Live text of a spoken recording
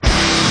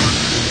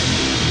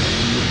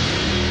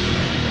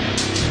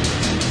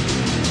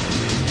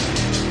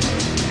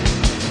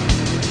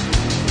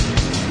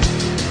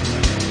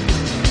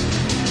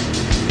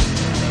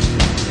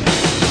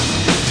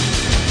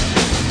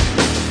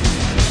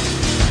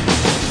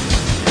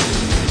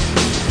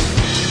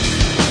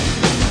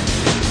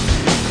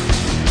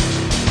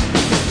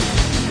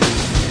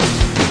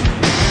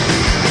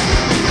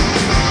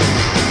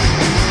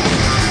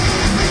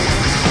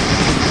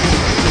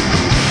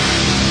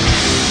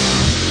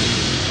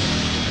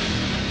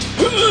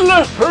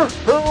Welcome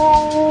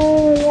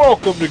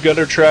to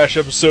Gutter Trash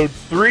episode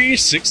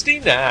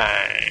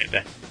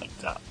 369.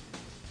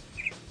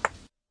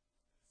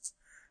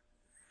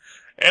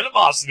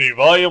 Animosity,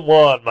 Volume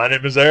 1. My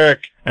name is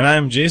Eric. And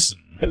I'm Jason.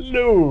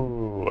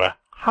 Hello.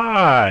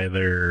 Hi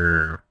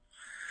there.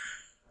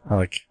 I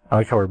like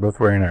how we're both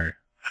wearing our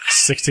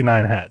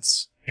 69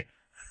 hats.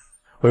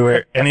 We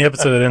wear any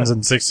episode that ends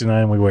in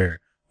 69, we wear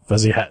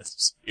fuzzy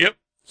hats. Yep.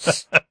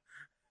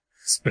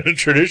 It's been a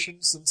tradition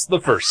since the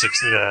first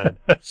 69.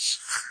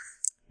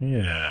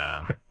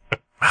 Yeah.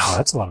 Wow,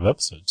 that's a lot of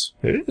episodes.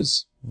 It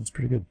is. That's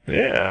pretty good.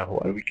 Yeah.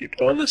 Why do we keep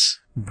doing this?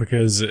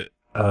 Because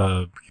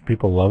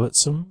people love it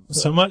so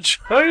much.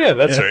 Oh, yeah,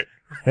 that's Yeah. right.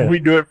 Yeah. We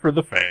do it for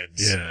the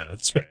fans. Yeah,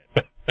 that's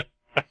right.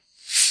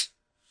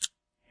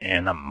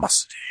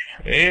 Animosity.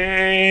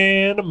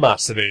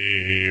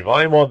 Animosity,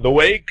 Volume 1, The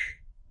Wake,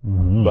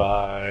 Mm-hmm.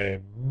 by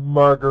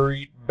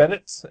Marguerite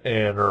Bennett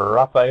and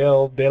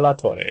Rafael de la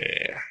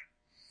Torre.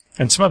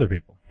 And some other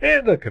people.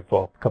 And a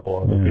couple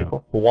other Yeah.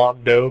 people.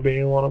 Wando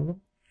being one of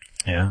them.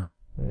 Yeah.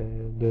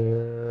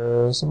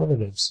 And some other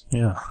names.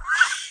 Yeah.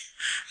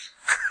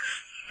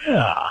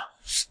 Yeah.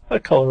 A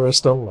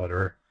colorist, a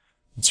letterer.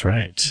 That's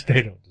right.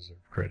 They don't deserve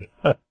credit.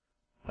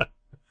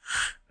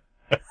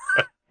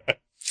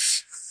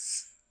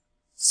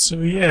 So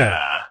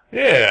yeah.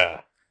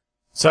 Yeah.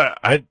 So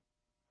I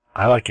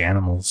like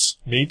animals.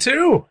 Me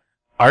too.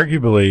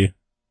 Arguably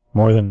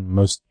more than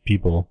most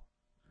people.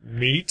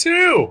 Me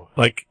too.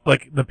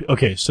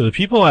 So the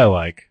people I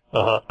like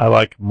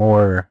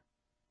more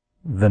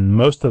than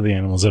most of the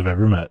animals I've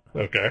ever met.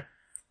 Okay.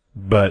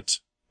 But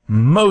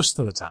most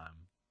of the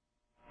time,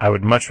 I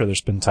would much rather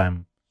spend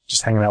time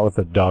just hanging out with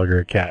a dog or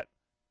a cat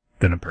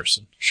than a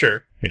person.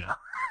 Sure. Yeah.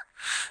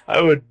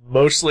 I would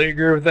mostly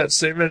agree with that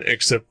statement,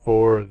 except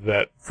for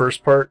that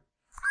first part,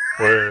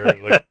 where,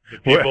 like, the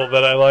people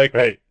that I like,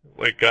 Right.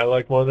 like, I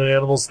like more than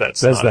animals.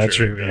 That's not not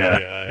true, yeah.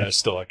 Yeah, I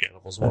still like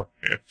animals more.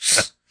 Yeah.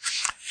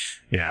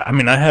 Yeah. I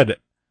mean, I had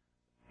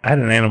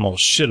an animal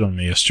shit on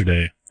me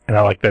yesterday, and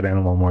I like that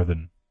animal more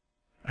than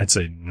I'd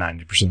say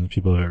 90% of the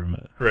people I've ever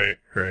met. Right.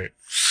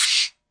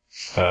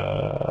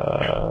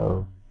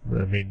 I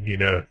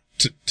mean,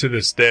 to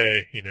this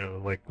day,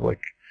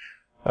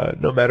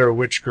 no matter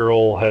which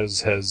girl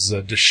has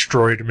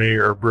destroyed me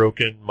or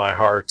broken my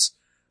heart,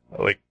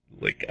 like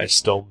I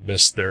still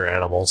miss their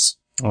animals.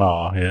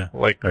 Oh, yeah.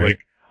 Right.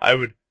 I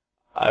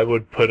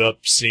would put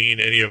up seeing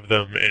any of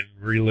them and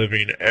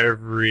reliving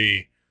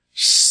every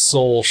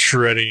soul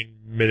shredding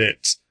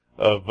minute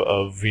of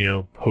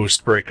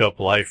post breakup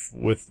life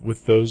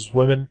with those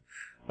women,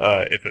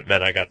 if it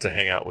meant I got to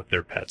hang out with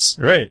their pets.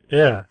 Right,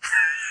 yeah.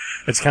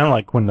 It's kind of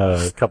like when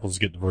couples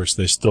get divorced,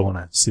 they still want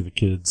to see the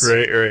kids.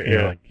 Right,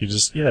 Yeah.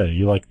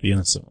 You like the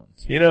innocent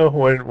ones. When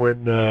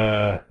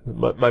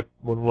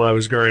I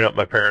was growing up,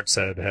 my parents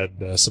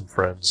had some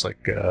friends,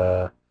 like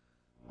the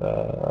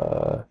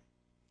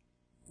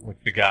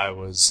guy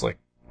was like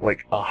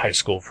a high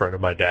school friend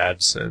of my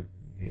dad's, and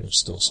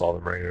still saw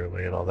them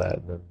regularly and all that.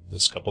 And then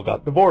this couple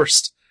got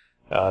divorced.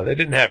 They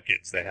didn't have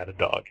kids; they had a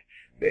dog.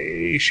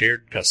 They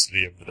shared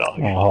custody of the dog.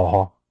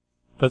 Oh,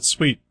 that's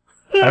sweet.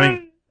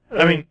 I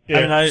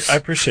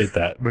appreciate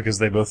that because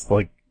they both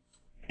at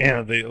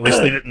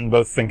least they didn't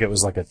both think it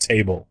was like a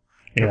table.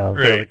 They're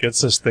Right. like,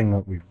 it's this thing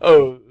that we.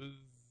 Oh,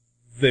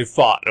 they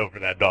fought over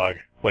that dog,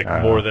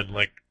 more than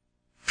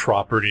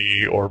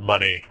property or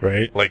money.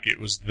 Right. Like it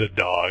was the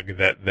dog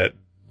that they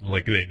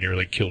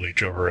nearly killed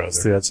each other.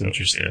 See, that's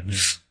interesting. Yeah.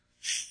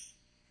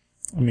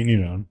 I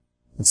mean,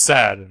 it's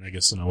sad, and I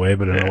guess in a way,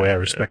 but in a way I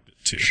respect it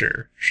too.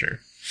 Sure.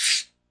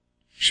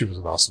 She was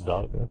an awesome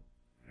dog, though.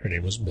 Her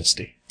name was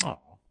Misty. Oh.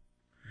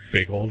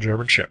 Big old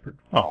German Shepherd.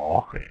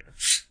 Oh. Yeah.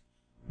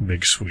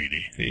 Big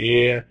sweetie.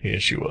 Yeah,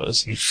 she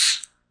was.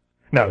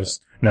 No,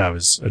 I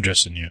was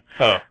addressing you.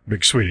 Oh.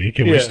 Big sweetie.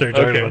 Can we start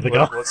talking about the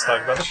dog? Let's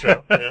talk about the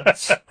show. Yeah.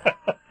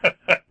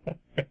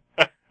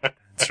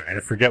 That's right. I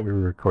forget we were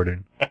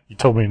recording. You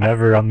told me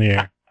never on the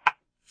air.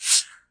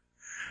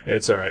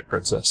 It's alright,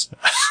 princess.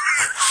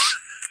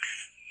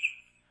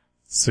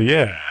 So,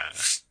 yeah.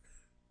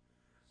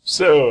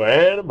 So,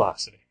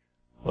 animosity.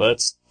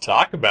 Let's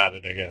talk about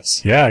it, I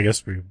guess. Yeah, I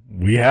guess we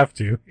have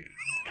to.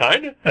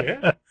 Kinda, yeah.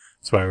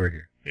 That's why we're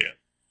here. Yeah.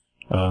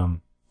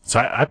 So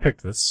I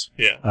picked this.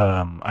 Yeah.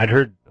 I'd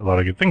heard a lot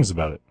of good things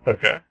about it.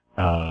 Okay.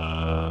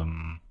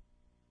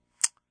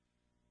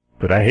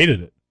 But I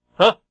hated it.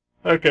 Huh.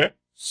 Okay.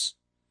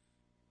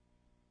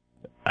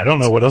 I don't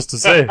know what else to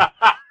say.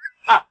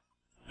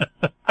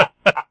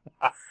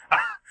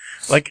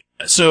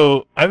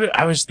 So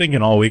I was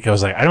thinking all week, I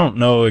was like, I don't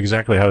know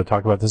exactly how to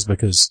talk about this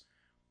because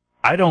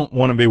I don't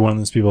want to be one of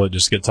those people that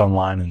just gets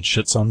online and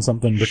shits on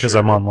something because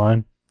I'm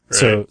online.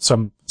 Right.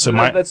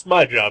 That's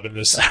my job in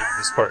this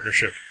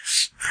partnership.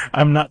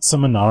 I'm not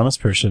some anonymous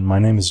person. My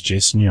name is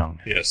Jason Young.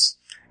 Yes.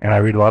 And I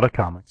read a lot of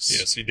comics.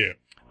 Yes, you do.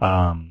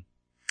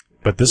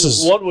 But this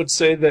is... One would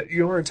say that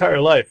your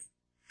entire life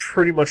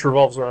pretty much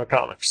revolves around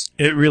comics.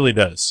 It really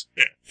does.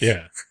 Yeah.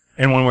 Yeah.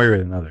 In one way or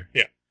another.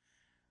 Yeah.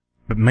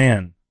 But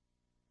man,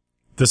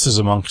 this is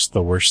amongst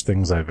the worst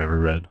things I've ever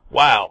read.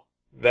 Wow.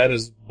 That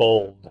is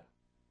bold.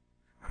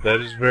 That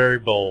is very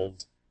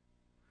bold.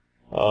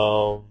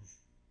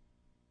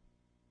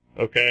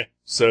 Okay,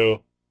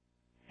 so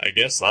I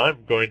guess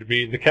I'm going to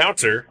be the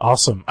counter.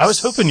 Awesome. I was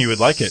hoping you would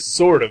like it.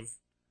 Sort of.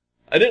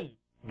 I didn't,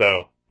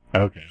 though.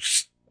 Okay.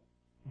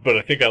 But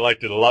I think I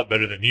liked it a lot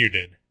better than you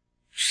did.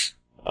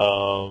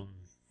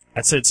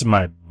 I'd say it's in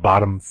my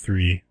bottom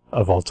 3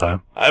 of all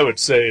time. I would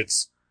say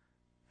it's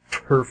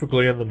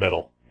perfectly in the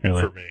middle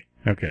Really? for me.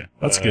 Okay.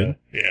 That's good.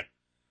 Yeah.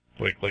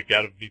 Like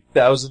out of the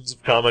thousands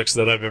of comics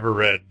that I've ever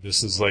read,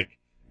 this is like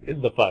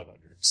in the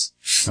 500s.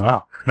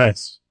 Wow.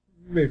 Nice.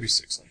 Maybe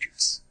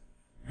 600s.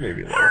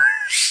 Maybe lower.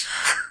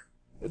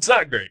 It's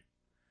not great.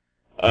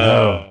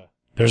 No.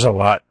 There's a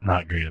lot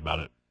not great about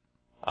it.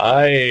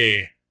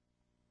 I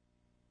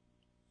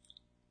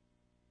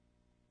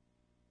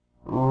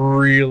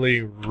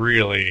really,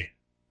 really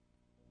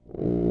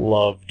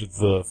loved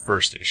the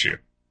first issue.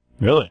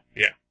 Really?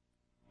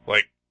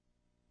 Like,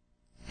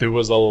 there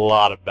was a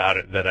lot about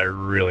it that I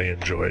really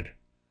enjoyed.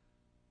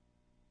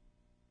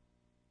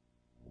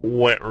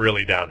 Went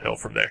really downhill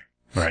from there.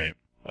 Right.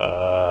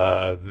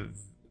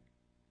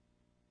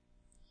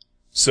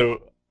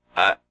 So,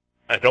 I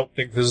don't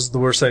think this is the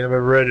worst thing I've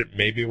ever read. It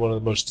may be one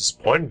of the most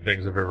disappointing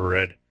things I've ever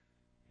read.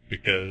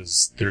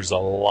 Because there's a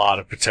lot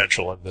of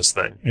potential in this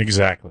thing.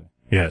 Exactly.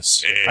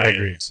 Yes. I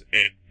agree.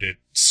 And it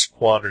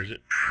squanders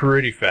it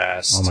pretty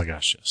fast. Oh my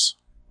gosh, yes.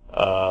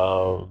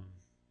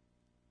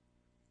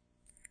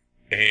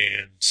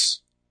 And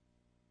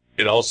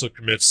it also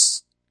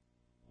commits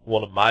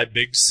one of my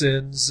big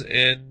sins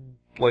in,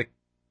 like,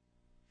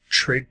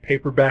 trade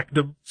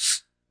paperbackdom,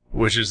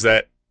 which is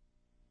that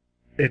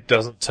it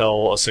doesn't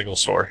tell a single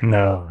story.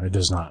 No, it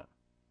does not.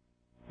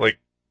 Like,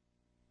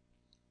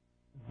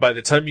 by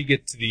the time you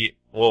get to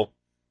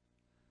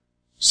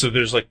so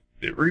there's like,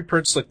 it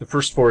reprints like the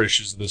first 4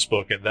 issues of this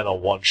book and then a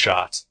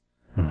one-shot,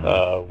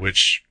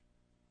 which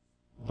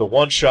the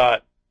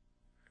one-shot,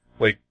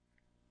 like,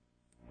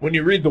 when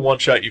you read the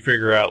one-shot, you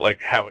figure out, like,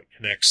 how it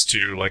connects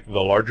to, like, the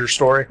larger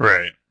story.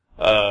 Right.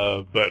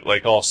 But,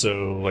 like,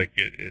 also, like,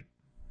 it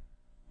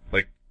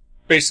like,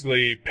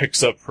 basically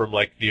picks up from,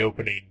 like, the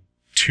opening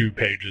 2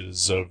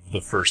 pages of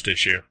the first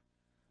issue.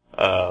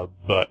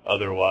 But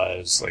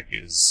otherwise, like,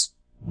 is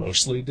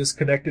mostly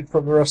disconnected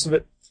from the rest of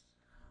it.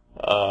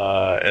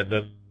 And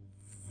then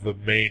the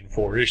main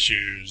 4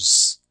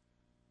 issues,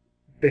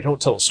 they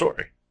don't tell a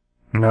story.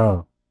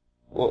 No.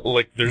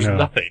 Like, there's No.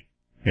 nothing.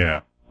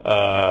 Yeah.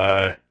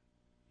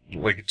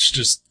 Like, it's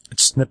just,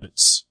 It's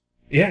snippets.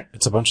 yeah,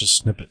 It's a bunch of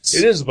snippets.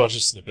 it is a bunch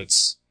of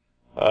snippets.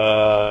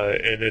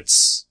 And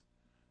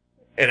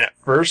at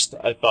first,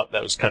 I thought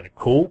that was kind of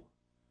cool.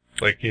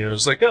 Like, you know,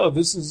 it's like, oh,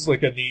 this is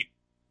like a neat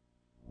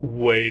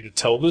way to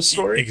tell this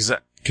story.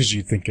 Exactly. Because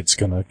you think it's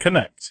gonna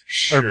connect.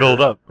 Sure. Or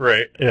build up.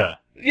 Right. Yeah.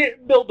 Yeah,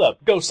 build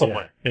up. Go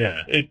somewhere.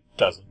 Yeah. It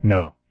doesn't.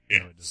 No. Yeah.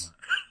 No, it doesn't.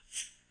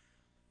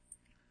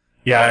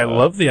 Yeah, I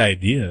love the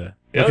idea.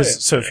 Yeah, Because, yeah.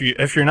 so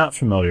if you're not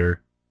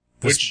familiar,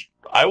 this, Which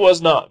I was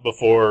not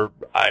before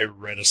I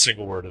read a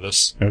single word of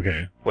this.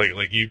 okay.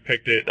 Like you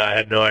picked it, I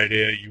had no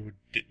idea. You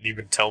didn't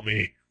even tell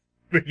me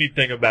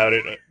anything about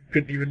it. I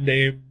couldn't even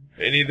name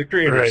any of the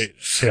creators. Right.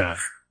 Yeah.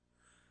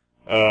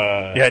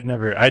 Yeah,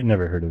 I'd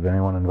never heard of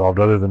anyone involved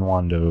other than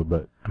Wando,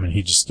 but I mean,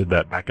 he just did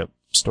that backup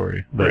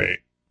story. But, Right.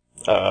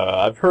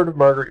 I've heard of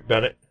Margaret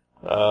Bennett,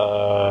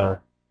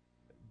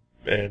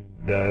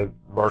 and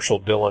Marshall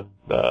Dillon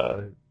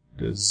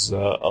is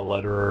a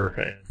letterer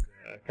and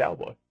a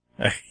cowboy.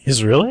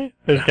 He's really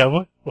a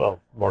cowboy? Well,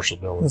 Marshall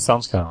Dillon. That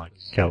sounds kind of like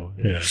a cowboy.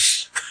 Yeah.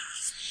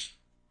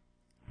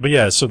 But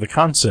yeah, so the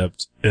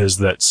concept is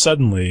that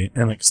suddenly,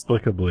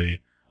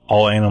 inexplicably,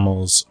 all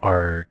animals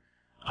are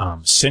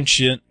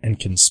sentient and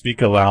can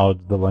speak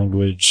aloud the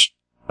language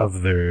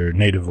of their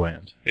native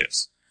land.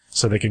 Yes.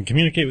 So they can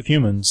communicate with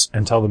humans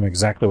and tell them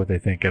exactly what they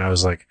think. And I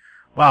was like,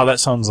 wow, that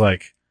sounds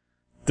like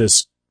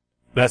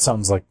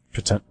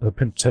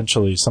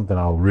potentially something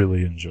I'll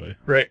really enjoy.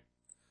 Right.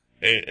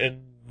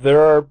 And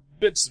there are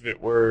bits of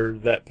it where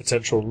that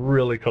potential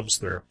really comes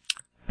through.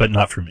 But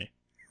not for me.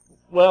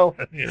 Well,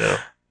 you know,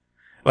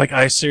 Like,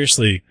 I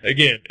seriously,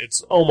 again,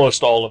 it's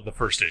almost all in the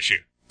first issue.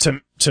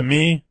 to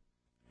me,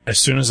 as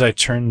soon as I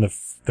turn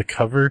the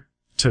cover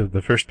to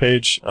the first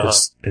page,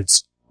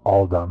 it's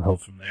all downhill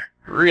from there.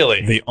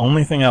 Really? The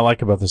only thing I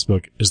like about this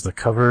book is the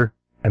cover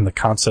and the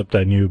concept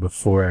I knew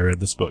before I read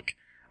this book.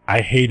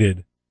 I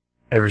hated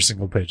every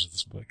single page of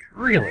this book.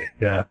 Really?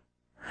 Yeah.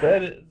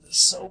 That is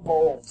so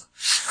bold.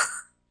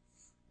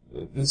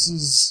 This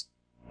is,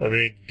 I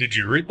mean, did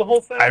you read the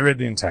whole thing? I read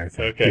the entire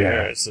thing. Okay, Yeah.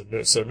 alright,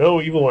 so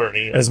no evil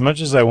learning. As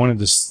much as I wanted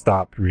to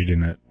stop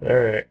reading it.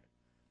 Alright.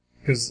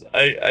 Because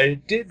I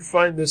did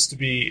find this to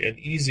be an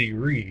easy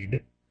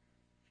read.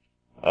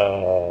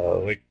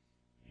 Like,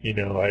 you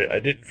know, I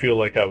didn't feel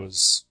like I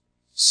was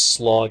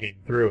slogging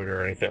through it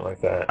or anything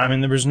like that. I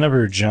mean, there was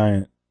never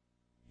giant,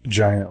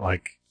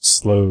 like,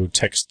 slow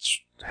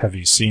text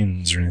heavy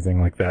scenes or anything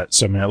like that.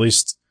 So, I mean, at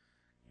least,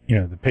 you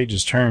know, the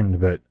pages turned,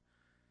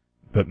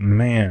 but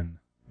man,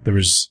 there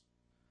was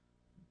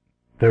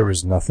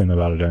nothing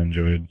about it I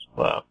enjoyed.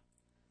 Wow.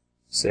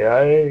 See,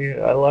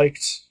 I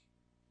liked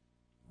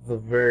the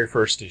very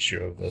first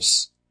issue of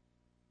this.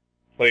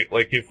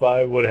 Like if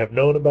I would have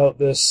known about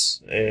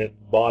this and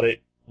bought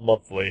it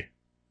monthly,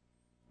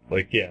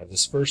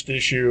 this first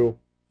issue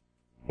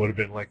would have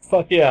been like,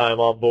 fuck yeah, I'm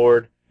on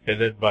board. And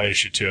then by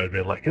issue 2, I'd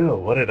been like, oh,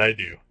 what did I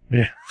do?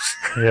 Yeah.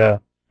 Yeah.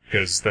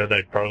 Because then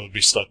I'd probably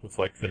be stuck with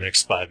the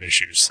next 5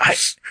 issues.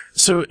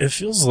 So it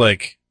feels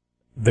like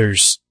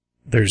there's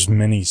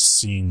many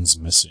scenes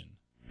missing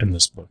in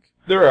this book.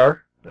 There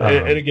are.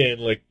 And again,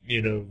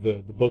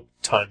 the book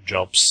time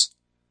jumps.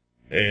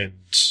 And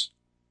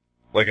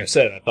like I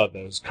said, I thought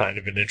that was kind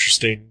of an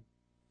interesting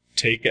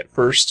take at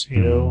first,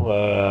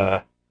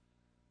 to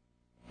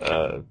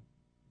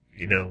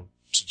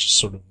just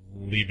sort of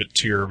leave it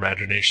to your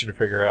imagination to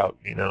figure out,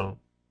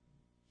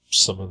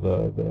 some of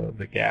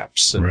the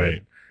gaps. And,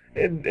 right.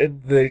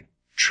 And they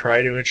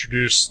try to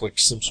introduce,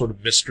 some sort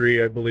of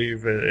mystery, I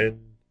believe, and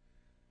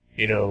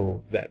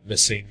that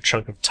missing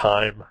chunk of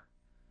time.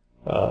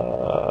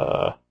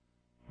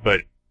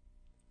 But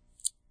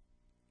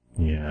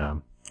yeah.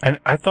 And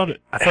I thought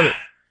it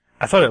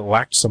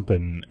lacked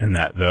something in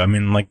that, though. I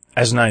mean,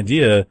 as an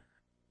idea,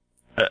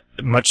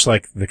 much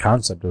like the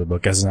concept of the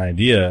book, as an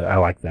idea, I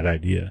like that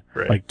idea.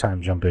 Right. Like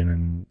time jumping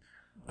and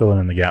filling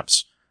in the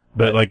gaps.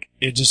 But,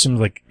 it just seemed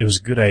like it was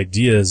good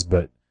ideas,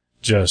 but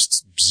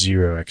just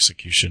zero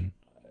execution.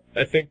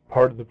 I think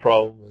part of the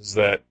problem is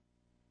that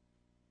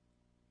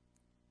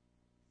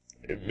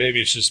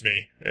maybe it's just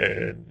me,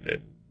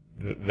 and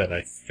that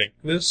I think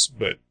this,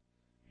 but,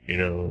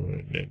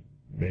 and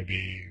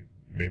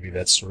maybe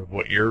that's sort of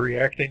what you're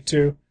reacting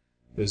to,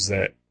 is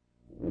that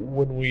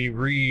when we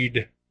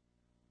read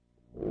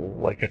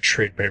a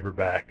trade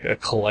paperback, a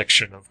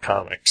collection of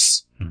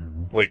comics,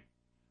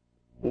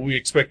 we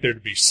expect there to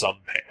be some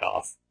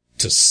payoff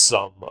to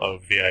some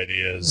of the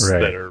ideas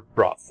that are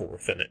brought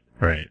forth in it.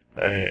 Right.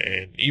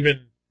 And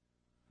even,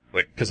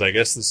 because I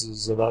guess this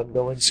is an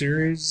ongoing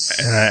series?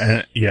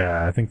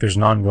 I think there's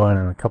an ongoing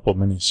and a couple of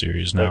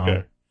miniseries now.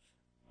 Okay.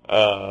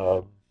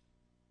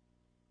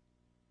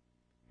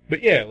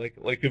 But yeah,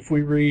 if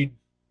we read,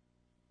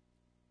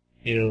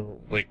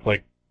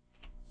 like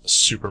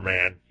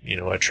Superman,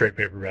 a trade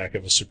paperback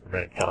of a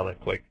Superman comic,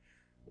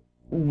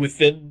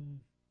 within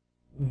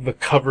the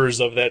covers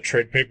of that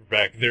trade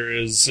paperback, there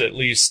is at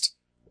least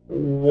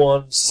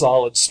one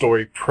solid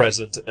story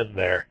present in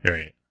there.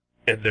 Right.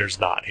 And there's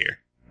not here.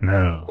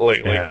 No.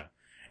 Yeah.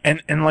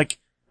 And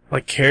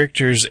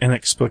characters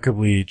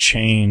inexplicably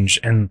change,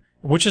 and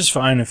which is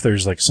fine if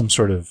there's some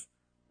sort of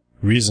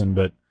reason,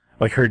 but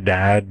her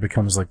dad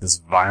becomes this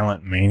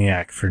violent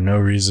maniac for no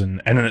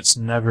reason, and then it's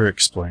never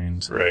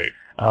explained. Right.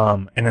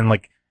 And then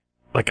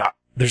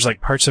there's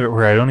parts of it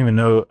where I don't even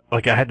know,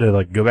 I had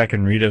to go back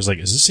and read it. I was like,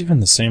 is this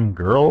even the same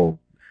girl?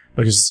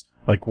 Because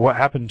what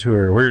happened to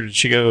her? Where did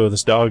she go?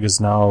 This dog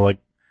is now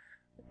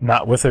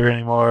not with her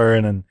anymore.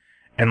 And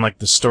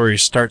the story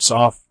starts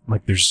off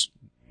there's,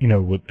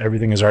 with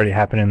everything is already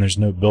happening. There's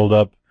no build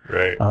up.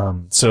 Right.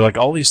 So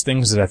all these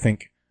things that I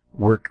think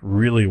work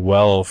really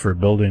well for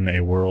building a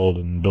world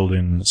and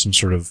building some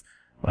sort of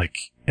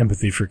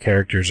empathy for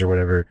characters or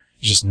whatever,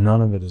 just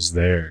none of it is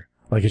there.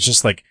 It's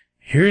just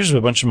here's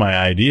a bunch of my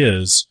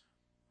ideas.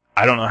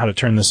 I don't know how to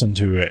turn this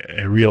into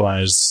a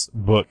realized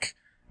book,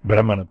 but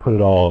I'm going to put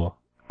it all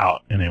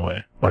out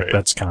anyway. Right.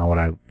 That's kind of what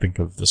I think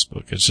of this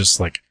book. It's just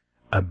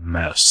a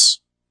mess.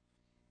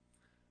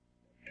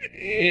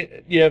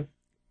 Yeah,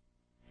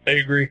 I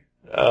agree.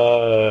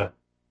 To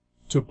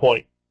a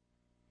point.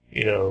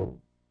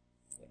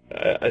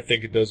 I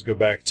think it does go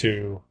back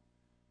to,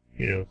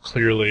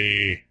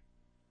 clearly,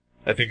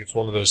 I think it's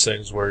one of those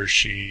things where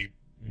she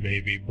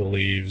maybe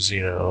believes,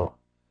 it's oh,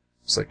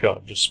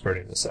 I'm just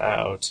spreading this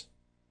out,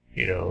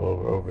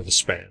 over the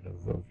span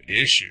of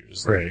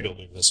issues, right.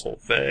 Building this whole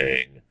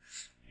thing,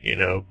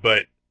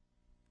 but,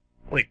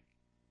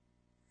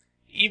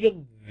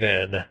 even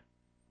then,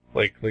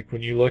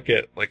 when you look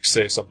at,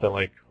 say, something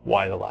like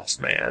Y the Last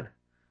Man,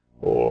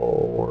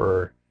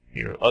 or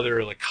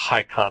other,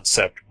 high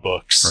concept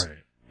books. Right.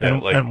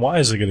 And Y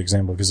is a good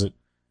example, because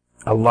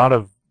a lot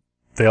of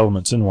the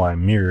elements in Y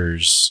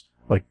mirrors,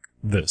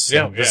 this.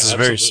 Yeah, this is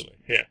absolutely.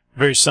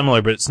 very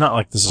similar, but it's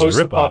not this is a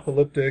ripoff.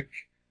 Post-apocalyptic.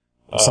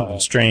 Something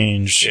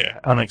strange,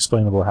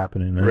 unexplainable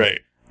happening. Right.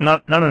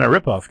 Not in a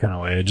ripoff kind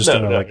of way, just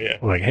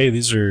hey,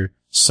 these are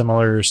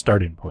similar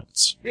starting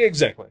points. Yeah,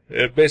 exactly.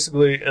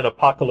 Basically, an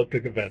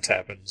apocalyptic event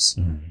happens,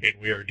 Mm-hmm. and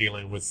we are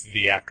dealing with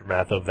the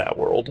aftermath of that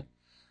world.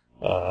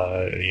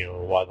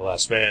 Y the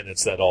Last Man,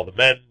 it's that all the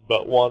men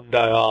but one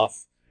die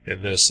off.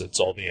 In this, it's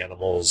all the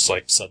animals,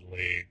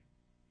 suddenly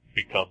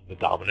become the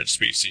dominant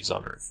species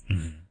on Earth.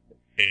 Mm-hmm.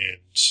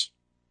 And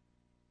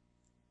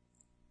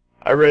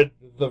I read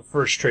the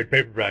first trade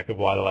paperback of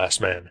Y the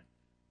Last Man,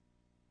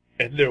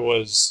 and there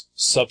was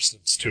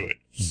substance to it.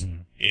 Mm-hmm.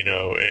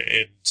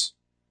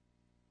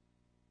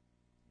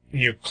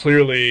 And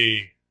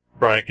clearly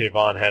Brian K.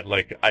 Vaughan had,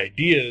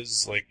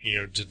 ideas,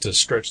 to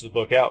stretch the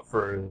book out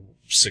for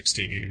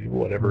 60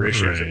 whatever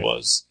issues it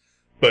was.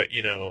 But,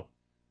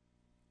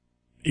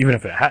 even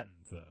if it hadn't,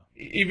 though.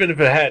 Even if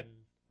it hadn't,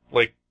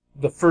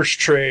 the first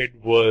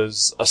trade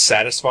was a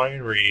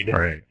satisfying read,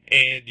 Right.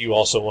 and you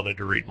also wanted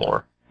to read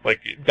more.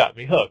 Like, it got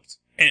me hooked.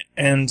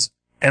 And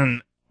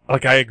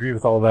like, I agree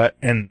with all that.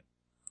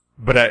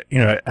 But I,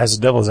 as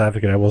a devil's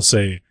advocate, I will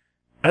say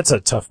that's a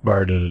tough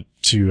bar to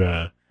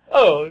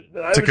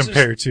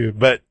compare to.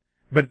 But,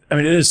 I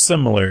mean, it is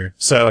similar.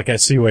 So, like, I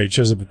see why you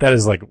chose it, but that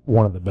is, like,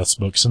 one of the best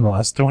books in the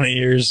last 20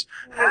 years.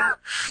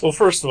 Well,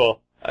 first of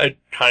all, I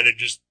kind of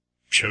just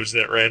chose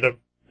it at random.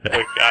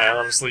 Like, I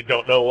honestly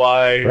don't know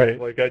why. Right.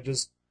 Like, I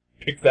just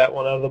picked that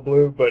one out of the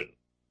blue, but,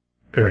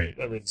 Right.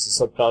 I mean, it's a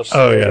subconscious.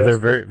 Oh, yeah, they're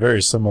very,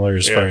 very similar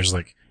as Yeah. far as,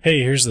 like,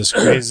 hey, here's this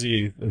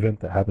crazy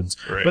event that happens.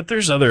 Right. But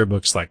there's other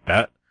books like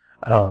that.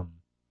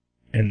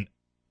 And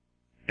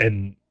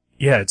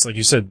yeah, it's like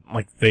you said,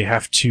 like, they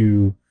have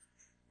to,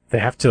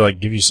 like,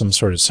 give you some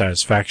sort of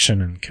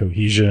satisfaction and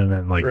cohesion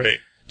and, like, Right.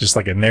 just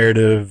like a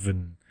narrative,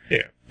 and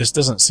Yeah. this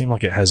doesn't seem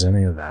like it has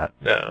any of that.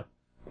 No.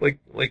 Like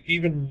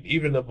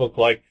even a book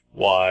like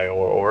Y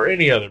or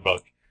any other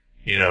book,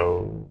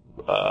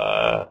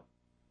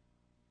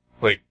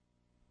 like,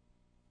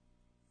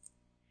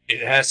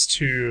 it has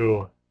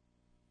to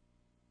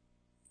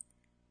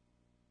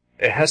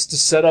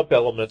set up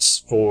elements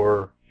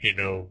for,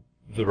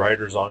 the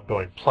writer's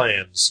ongoing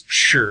plans,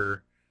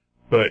 sure,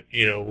 but,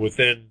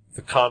 within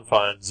the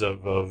confines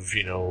of,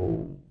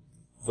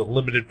 the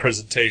limited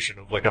presentation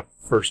of, like, a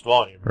first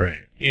volume.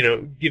 Right.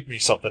 Give me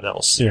something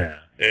else. Yeah.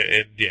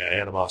 And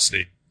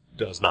Animosity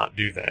does not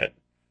do that.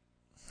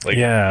 Like,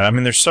 yeah, I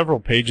mean, there's several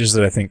pages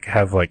that I think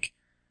have, like,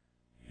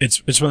 it's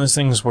one of those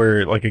things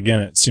where, like, again,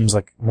 it seems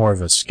like more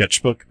of a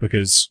sketchbook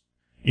because,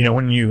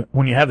 when you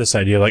have this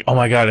idea, like, oh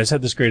my god, I just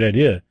had this great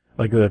idea,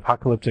 like the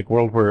apocalyptic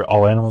world where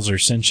all animals are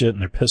sentient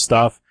and they're pissed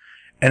off,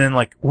 and then,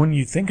 like, when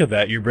you think of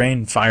that, your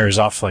brain fires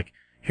off, like,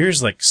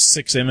 here's, like,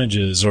 6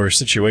 images or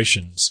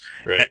situations,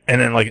 right.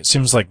 and then, like, it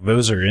seems like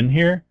those are in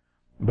here,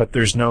 but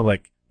there's no,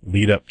 like,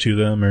 lead up to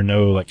them or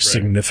no, like,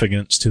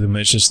 significance to them.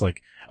 It's just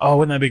like, oh,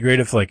 wouldn't that be great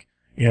if, like,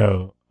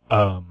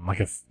 like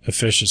a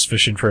fish is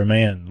fishing for a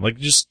man, like,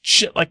 just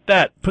shit like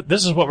that.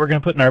 This is what we're gonna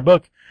put in our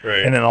book,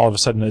 Right. and then all of a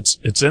sudden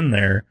it's in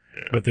there,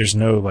 Yeah. but there's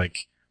no,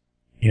 like,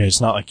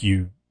 it's not like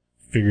you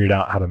figured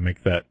out how to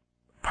make that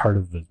part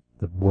of the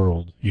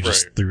world. You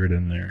just Right. threw it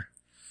in there.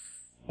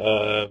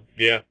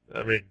 Yeah,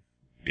 I mean,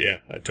 yeah,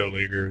 I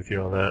totally agree with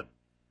you on that.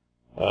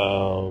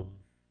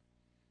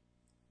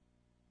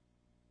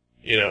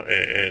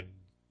 And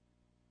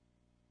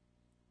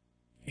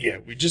yeah,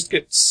 we just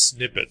get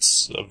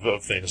snippets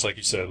of things, like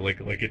you said, like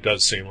it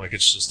does seem like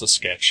it's just a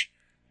sketch,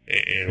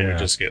 and we Yeah.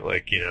 just get,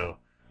 like,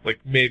 like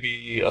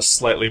maybe a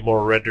slightly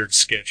more rendered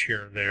sketch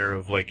here and there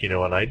of, like, an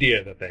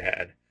idea that they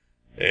had.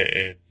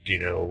 And,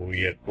 we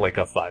get, like,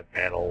 a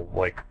 5-panel,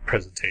 like,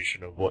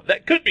 presentation of what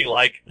that could be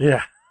like.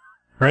 Yeah.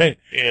 Right.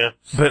 Yeah.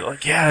 But,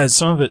 like, yeah,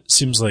 some of it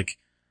seems like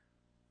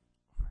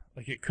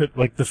it could,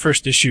 like, the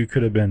first issue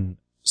could have been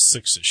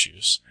 6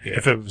 issues Yeah.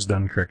 if it was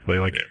done correctly.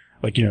 Like, Yeah.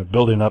 like,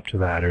 building up to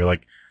that, or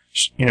like,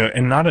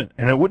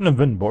 and it wouldn't have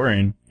been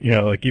boring,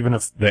 like, even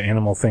if the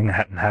animal thing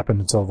hadn't happened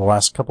until the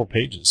last couple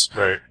pages,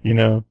 Right.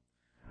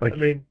 like, I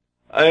mean,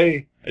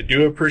 I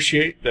do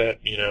appreciate that,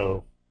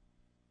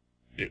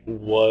 it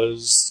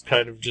was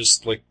kind of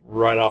just, like,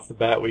 right off the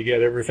bat we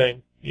get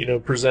everything,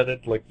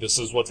 presented. Like, this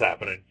is what's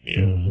happening.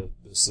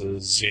 This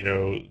is,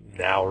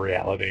 now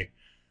reality.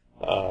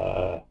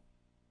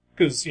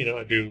 'Cause,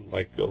 I do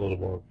like a little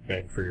more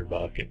bang for your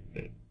buck,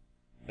 and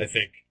I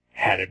think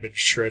had it been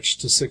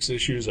stretched to 6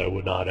 issues, I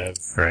would not have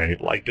Right.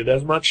 liked it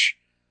as much.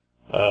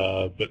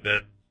 But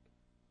then,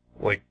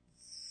 like,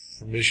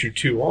 from issue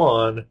 2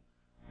 on,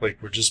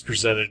 like, we're just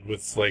presented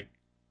with, like,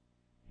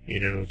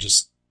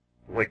 just,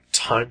 like,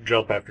 time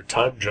jump after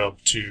time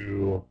jump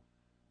to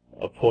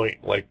a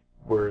point, like,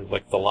 where,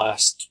 like, the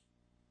last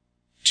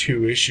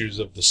 2 issues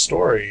of the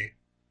story,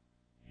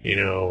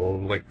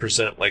 like,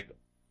 present, like,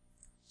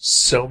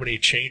 so many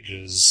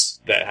changes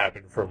that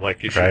happen from,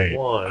 like, issue Right.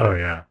 1 Oh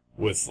yeah.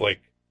 with,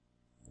 like,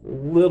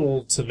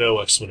 little to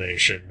no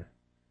explanation.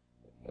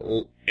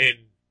 And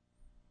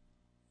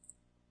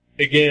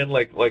again,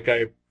 like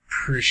I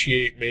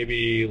appreciate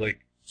maybe,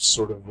 like,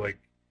 sort of like,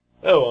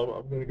 oh,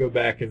 I'm going to go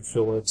back and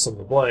fill in some of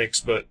the blanks,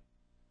 but,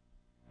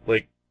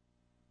 like,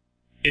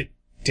 it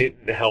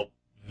didn't help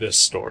this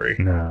story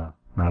No,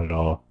 not at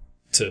all.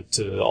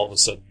 to all of a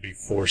sudden be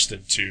forced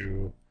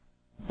into,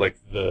 like,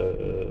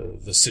 the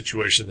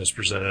situation that's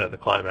presented at the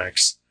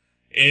climax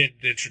and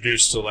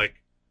introduced to, like,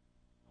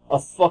 a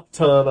fuck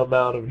ton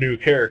amount of new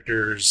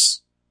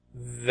characters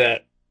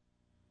that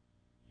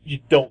you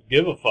don't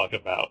give a fuck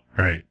about.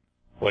 Right.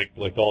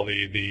 Like all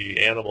the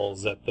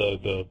animals at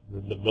the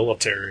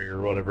military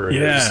or whatever it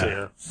is.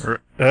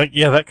 Yeah.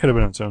 Yeah, that could have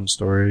been its own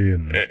story,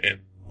 and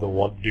And the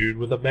one dude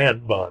with a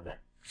man bun.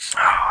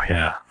 oh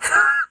yeah.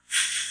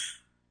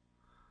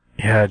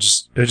 Yeah, it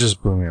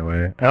just blew me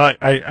away. And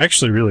I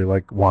actually really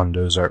like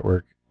Wando's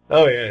artwork.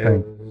 Oh yeah,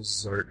 Right.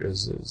 his art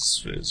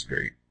is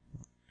great.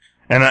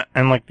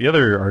 And like the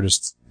other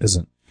artist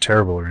isn't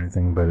terrible or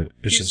anything, but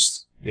it's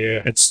just,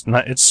 Yeah. it's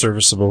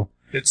serviceable.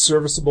 It's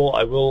serviceable.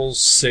 I will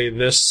say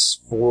this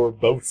for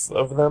both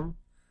of them.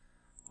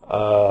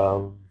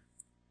 And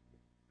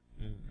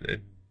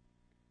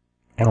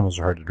Animals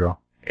are hard to draw.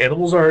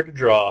 animals are hard to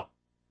draw.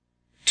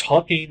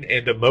 Talking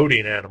and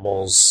emoting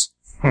animals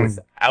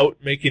without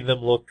making them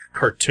look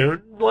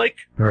cartoon-like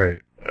Right.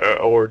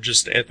 or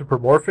just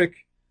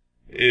anthropomorphic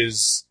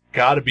is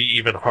got to be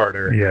even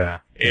harder. Yeah.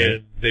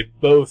 And they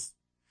both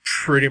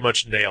pretty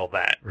much nail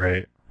that.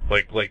 Right.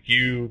 Like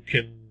you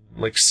can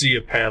see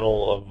a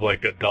panel of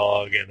like a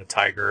dog and a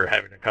tiger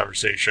having a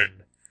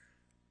conversation,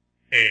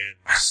 and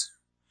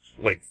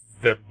like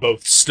them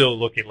both still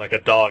looking like a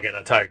dog and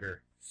a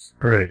tiger,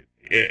 Right.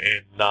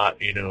 and not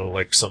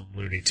like some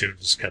Looney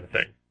Tunes kind of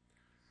thing.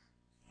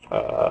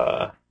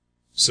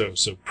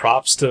 So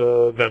props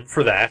to them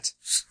for that.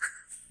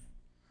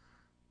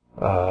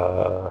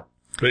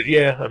 But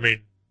yeah, I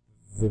mean,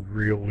 the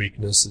real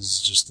weakness is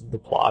just the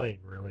plotting,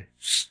 really.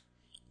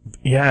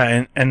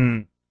 Yeah,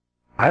 and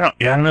I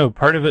don't know.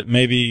 Part of it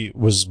maybe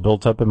was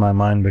built up in my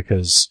mind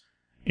because,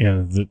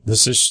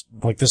 this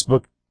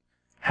book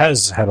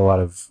has had a lot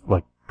of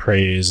like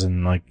praise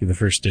and like the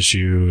first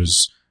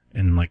issues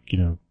and like,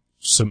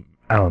 some,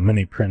 I don't know,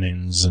 mini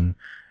printings and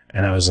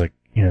I was like,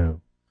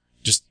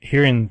 just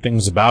hearing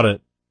things about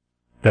it,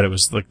 that it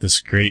was like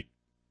this great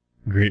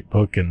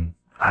book, and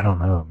I don't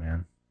know,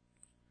 man.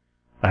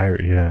 I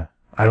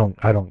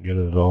don't get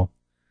it at all.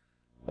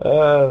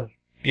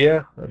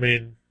 Yeah, I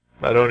mean,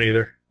 I don't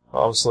either,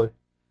 honestly.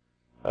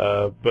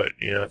 But,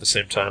 at the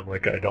same time,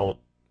 like, I'm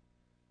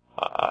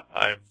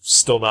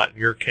still not in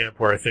your camp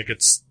where I think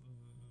it's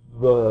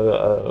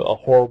a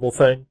horrible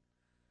thing.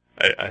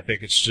 I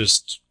think it's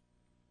just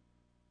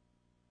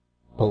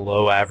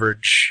below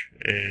average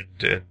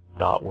and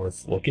not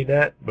worth looking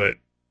at, but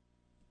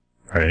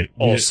right.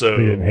 Also,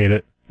 we didn't hate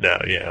it. No,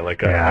 yeah,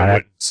 like, Yeah, I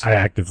wouldn't. I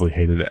actively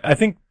hated it. I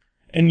think,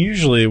 and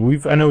usually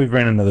I know we've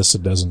ran into this a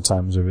dozen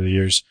times over the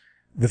years.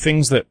 The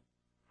things that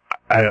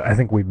I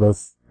think we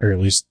both, or at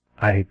least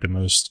I hate the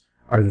most,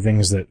 are the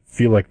things that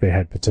feel like they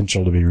had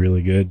potential to be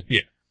really good.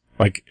 Yeah.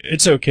 Like,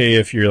 it's okay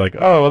if you're like,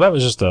 oh, well, that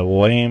was just a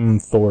lame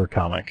Thor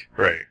comic.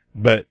 Right.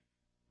 But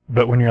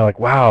when you're like,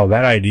 wow,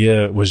 that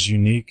idea was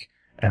unique,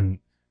 and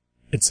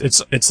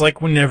it's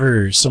like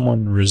whenever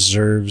someone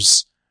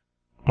reserves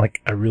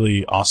like a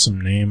really awesome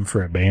name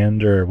for a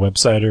band or a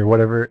website or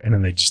whatever, and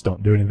then they just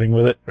don't do anything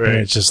with it, right. And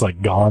it's just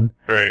like gone.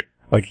 Right.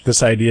 Like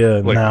this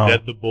idea like now.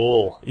 Ned the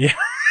Bull. Yeah.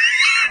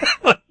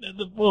 Like Ned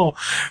the Bull.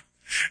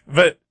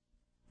 But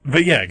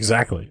yeah,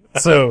 exactly.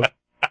 So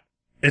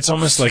it's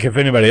almost like if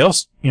anybody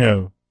else,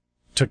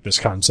 took this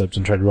concept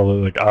and tried to roll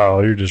it, like,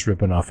 oh, you're just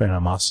ripping off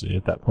Animosity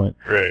at that point.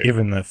 Right.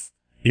 Even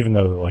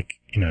though like,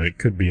 it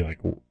could be like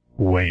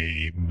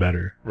way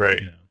better.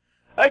 Right.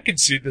 I could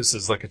see this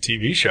as like a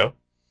TV show.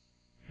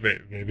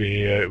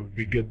 Maybe it would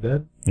be good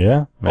then.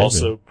 Yeah. Maybe.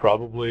 Also,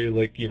 probably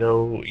like,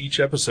 each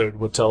episode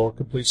would tell a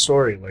complete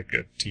story like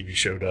a TV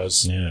show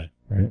does. Yeah.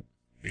 Right.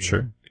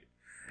 Sure.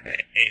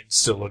 And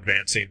still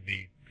advancing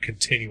the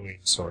continuing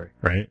story.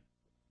 Right.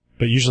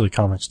 But usually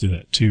comics do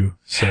that too,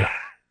 so.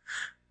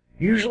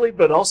 Usually,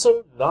 but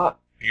also not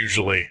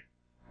usually.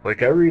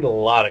 Like, I read a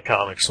lot of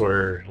comics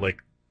where,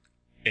 like,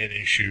 an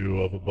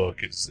issue of a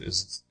book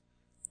is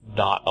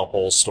not a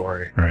whole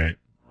story. Right.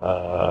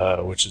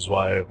 Which is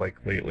why, like,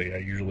 lately I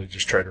usually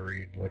just try to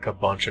read, like, a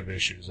bunch of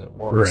issues at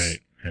once.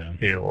 Right,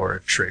 yeah. Or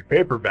a trade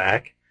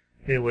paperback,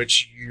 in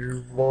which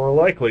you're more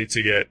likely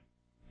to get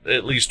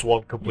at least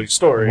one complete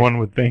story. One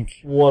would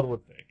think. One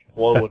would think.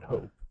 One would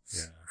hope.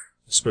 Yeah.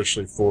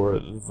 Especially for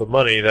the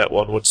money that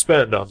one would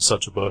spend on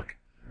such a book.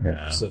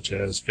 Yeah. Such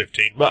as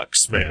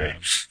 $15, maybe.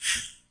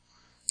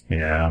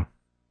 Yeah.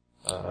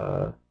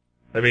 I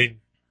mean,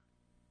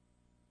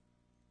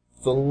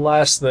 the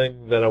last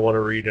thing that I want to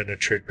read in a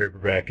trade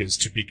paperback is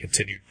to be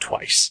continued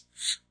twice.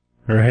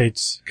 Right.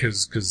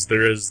 Cause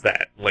there is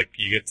that. Like,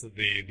 you get to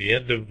the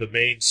end of the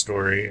main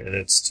story, and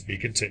it's to be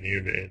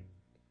continued, and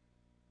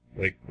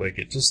like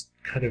it just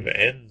kind of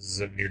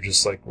ends, and you're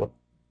just like, what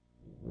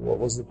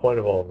was the point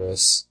of all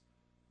this?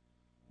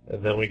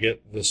 And then we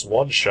get this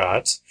one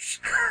shot,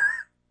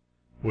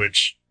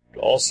 which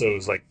also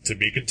is like to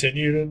be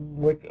continued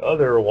in like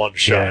other one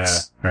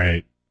shots. Yeah,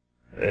 right.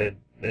 And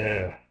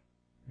yeah.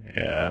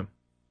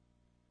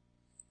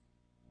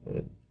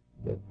 And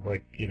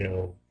like,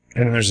 and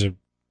then there's a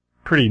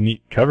pretty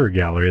neat cover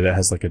gallery that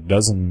has like a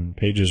dozen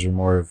pages or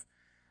more of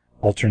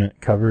alternate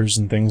covers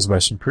and things by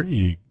some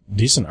pretty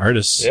decent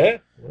artists. Yeah.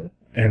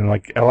 And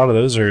like a lot of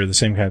those are the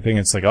same kind of thing.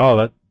 It's like, oh,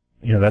 that,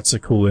 that's a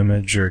cool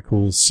image or a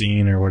cool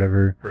scene or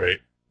whatever. Right.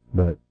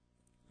 But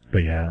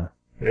yeah.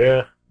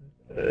 Yeah.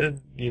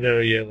 And,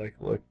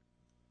 like,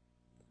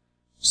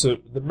 so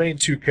the main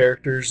two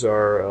characters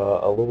are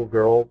a little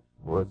girl,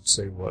 let's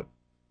say,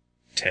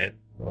 10,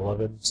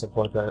 11,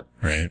 something like that.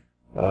 Right.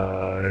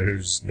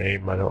 Whose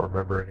name I don't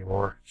remember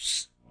anymore.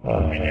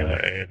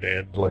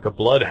 And like a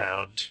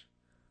bloodhound,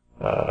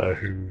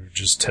 who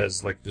just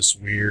has like this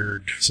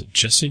weird... Is it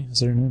Jessie? Is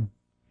that her name?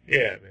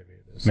 Yeah, maybe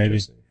it is. Maybe.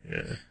 Jessie.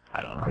 Yeah.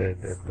 I don't know.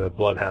 And the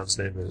bloodhound's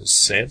name is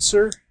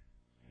Sanser?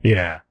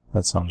 Yeah,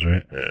 that sounds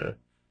right. Yeah.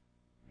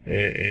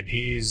 And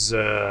he's,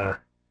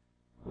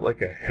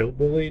 like a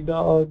hillbilly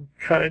dog,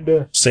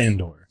 kinda.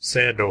 Sandor.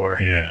 Sandor.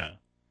 Yeah.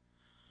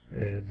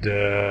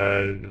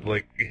 And,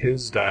 like,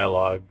 his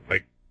dialogue,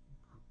 like,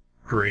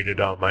 grated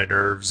on my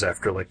nerves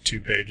after, like, 2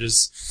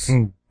 pages.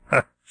 You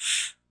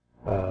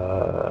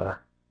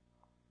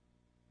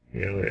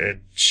know,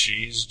 and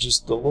she's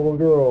just a little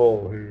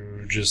girl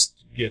who just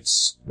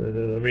gets, I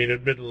mean,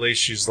 admittedly,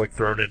 she's, like,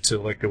 thrown into,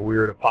 like, a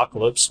weird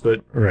apocalypse,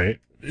 but Right.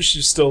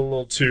 she's still a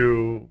little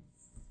too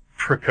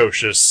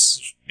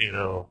precocious, you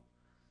know,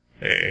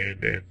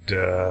 and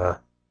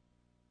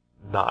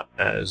not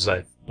as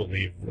I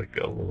believe, like,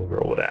 a little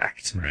girl would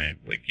act. Right.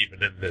 Like,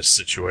 even in this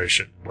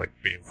situation, like,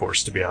 being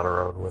forced to be on her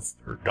own with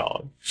her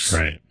dog.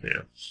 Right.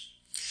 Yeah.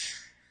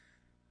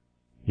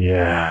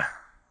 Yeah.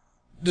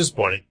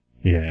 Disappointing.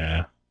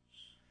 Yeah.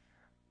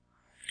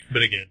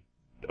 But again,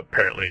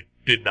 apparently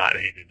did not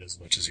hate it as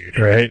much as you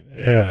did. Right?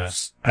 Yeah.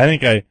 I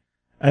think in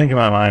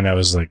my mind I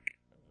was like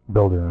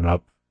building it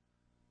up.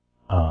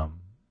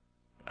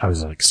 I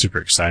was like super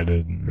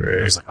excited and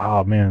I was like,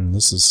 oh man,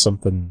 this is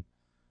something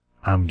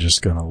I'm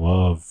just gonna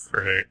love.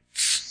 Right.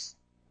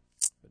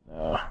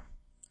 No.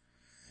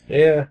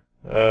 Yeah.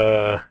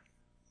 I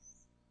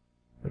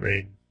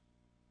mean,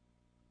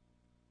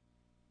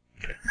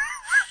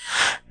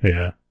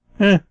 Yeah.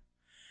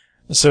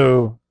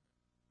 So,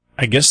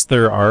 I guess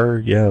there are,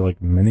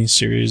 like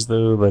mini-series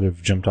though that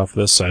have jumped off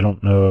this. I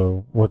don't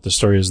know what the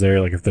story is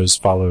there, like if those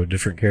follow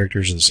different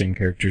characters or the same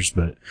characters,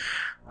 but,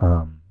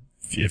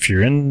 if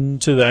you're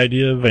into the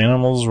idea of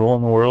animals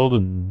ruling the world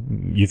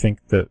and you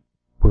think that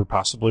we're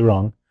possibly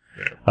wrong,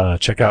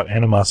 check out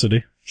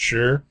Animosity.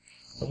 sure.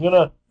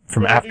 From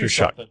From do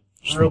Aftershock. something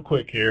real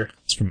quick here.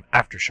 It's from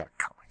Aftershock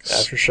Comics.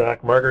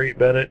 Aftershock, Marguerite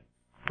Bennett,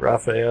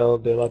 Rafael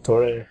de la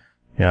Torre.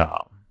 Yeah.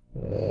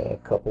 A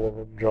couple of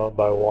them drawn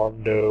by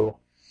Wando.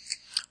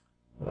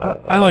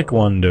 I like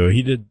Wando.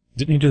 Didn't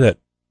he do that?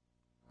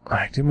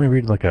 Didn't we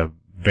read like a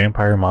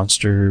vampire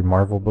monster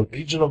Marvel book?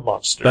 Legion of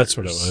Monsters. That's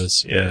what it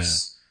was.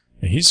 Yes.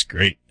 Yeah. He's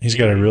great. He's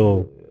got a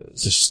real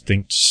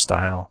distinct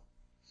style.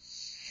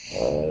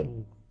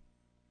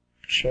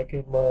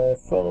 Checking my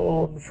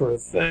phone for a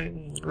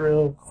thing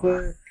real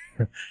quick.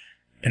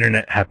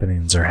 Internet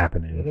happenings are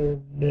happening.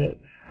 Internet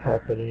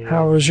happening.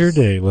 How was your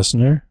day,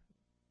 listener?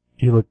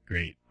 You look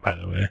great, by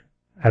the way.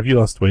 Have you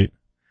lost weight?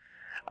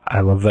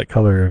 I love that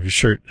color of your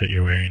shirt that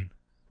you're wearing.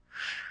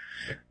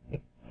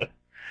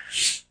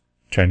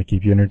 Trying to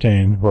keep you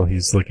entertained while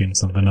he's looking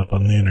something up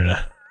on the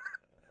internet.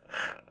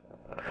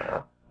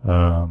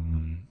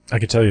 I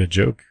could tell you a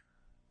joke.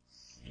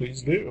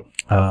 Please do.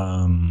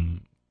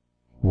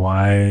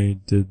 Why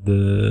did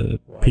the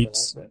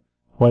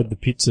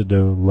pizza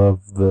dough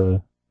love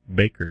the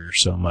baker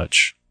so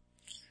much?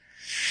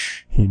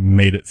 He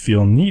made it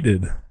feel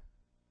needed.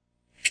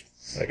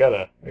 I got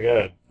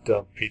a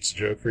dumb pizza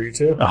joke for you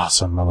too.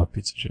 Awesome. I love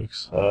pizza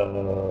jokes.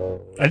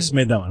 I just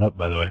made that one up,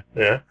 by the way.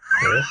 Yeah.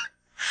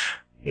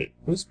 It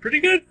was pretty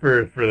good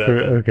for that.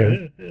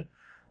 Okay. Yeah.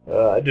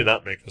 I did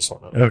not make this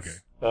one up. Okay.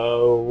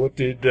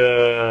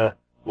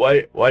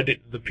 Why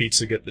didn't the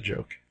pizza get the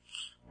joke?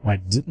 Why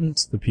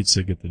didn't the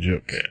pizza get the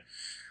joke? Yeah.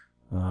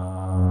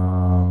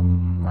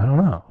 I don't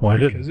know. Why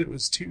didn't? Because it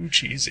was too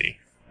cheesy.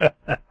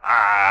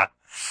 Alright.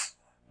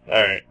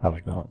 I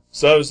like that one.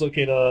 So I was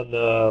looking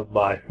on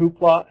my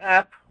Hoopla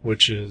app,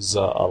 which is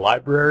a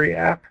library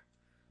app,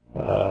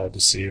 to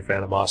see if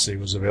Animosity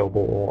was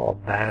available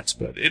on that,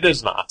 but it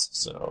is not,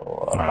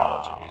 so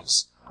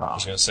apologies. I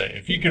was going to say,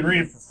 if you can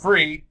read it for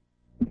free,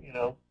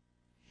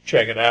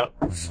 check it out,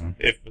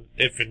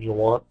 if and you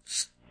want,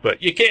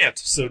 but you can't,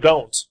 so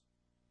don't.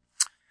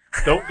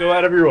 Don't go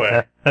out of your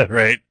way.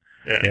 Right.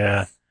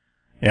 Yeah.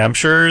 Yeah, I'm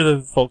sure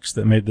the folks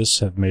that made this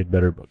have made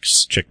better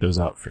books. Check those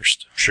out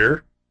first.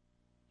 Sure.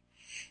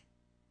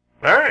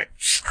 All right.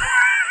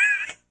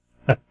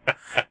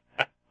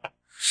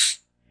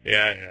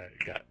 Yeah,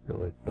 got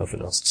really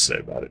nothing else to say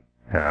about it.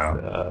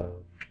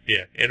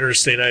 Yeah.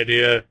 Interesting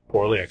idea,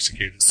 poorly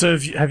executed. So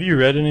have you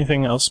read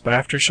anything else by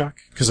Aftershock?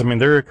 Because, I mean,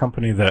 they're a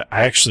company that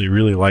I actually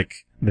really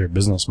like their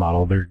business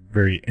model. They're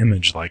very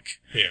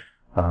image-like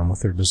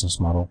with their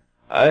business model.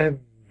 I have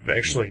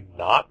actually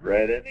not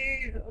read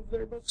any of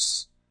their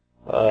books.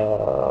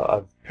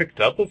 I've picked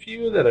up a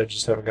few that I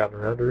just haven't gotten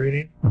around to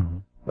reading.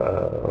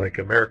 Like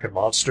American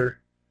Monster,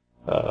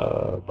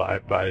 by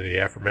the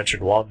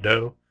aforementioned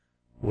Wando,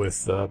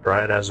 with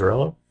Brian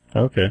Azzarello.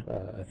 Okay.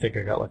 I think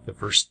I got like the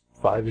first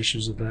 5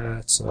 issues of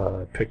that.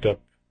 I picked up,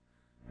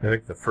 I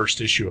think, the first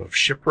issue of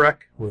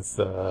Shipwreck with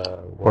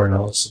Warren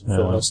Ellis and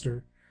Phil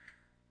Hester.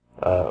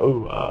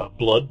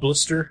 Blood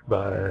Blister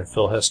by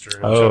Phil Hester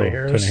and Tony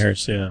Harris. Tony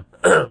Harris, yeah.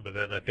 But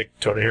then I think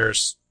Tony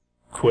Harris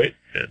quit,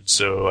 and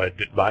so I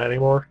didn't buy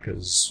anymore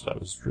because I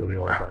was really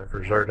only buying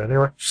for his art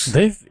anyway.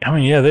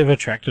 They've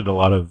attracted a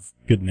lot of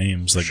good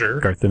names like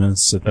Garth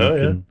Ennis, I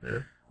think.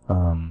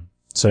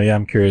 So yeah,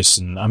 I'm curious,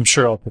 and I'm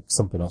sure I'll pick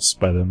something else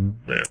by them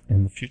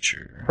in the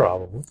future.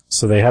 Probably.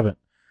 So they haven't.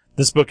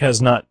 This book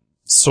has not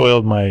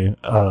soiled my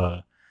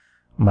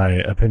my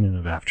opinion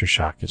of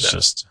Aftershock. It's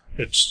just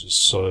It's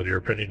just so your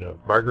opinion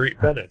of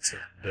Marguerite Bennett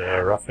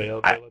and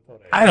Raphael de la Torre.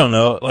 I don't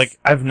know. Like,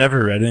 I've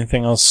never read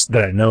anything else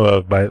that I know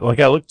of by,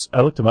 like, I looked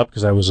them up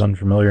because I was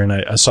unfamiliar, and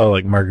I saw,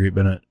 like, Marguerite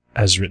Bennett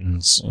has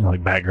written, you know,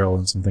 like, Batgirl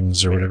and some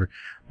things or whatever.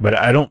 But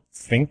I don't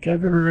think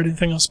I've ever read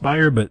anything else by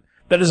her, but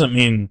that doesn't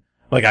mean,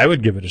 like, I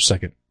would give it a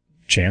second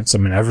chance. I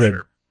mean, I've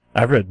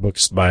read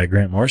books by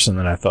Grant Morrison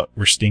that I thought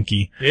were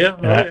stinky. Yeah,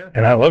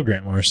 and I love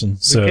Grant Morrison,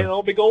 so. It can't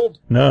all be gold.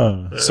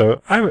 No,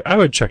 so I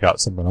would check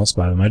out something else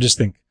by them. I just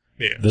think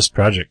this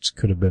project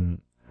could have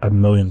been a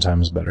million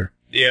times better.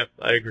 Yeah,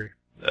 I agree.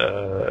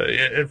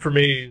 And for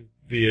me,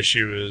 the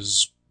issue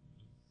is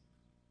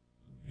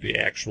the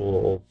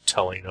actual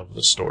telling of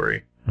the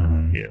story.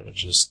 Mm-hmm. You know,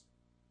 just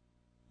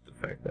the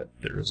fact that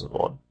there isn't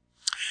one.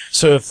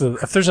 So if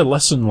there's a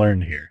lesson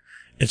learned here,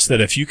 it's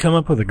that if you come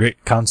up with a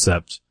great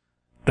concept,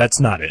 that's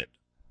not it.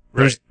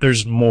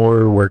 There's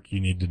more work you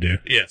need to do.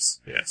 Yes.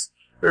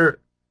 Or,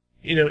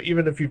 you know,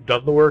 even if you've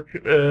done the work,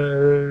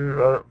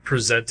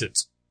 present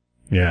it.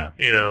 Yeah.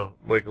 You know,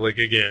 like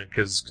again,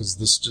 because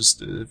this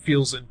just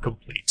feels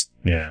incomplete.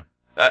 Yeah.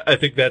 I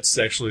think that's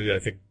actually,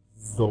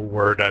 the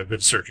word I've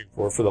been searching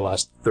for the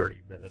last 30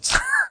 minutes.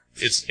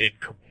 It's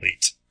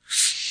incomplete.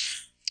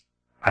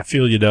 I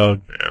feel you,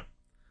 dog.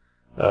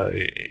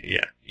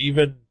 Yeah.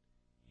 Even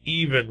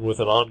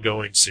with an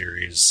ongoing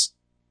series,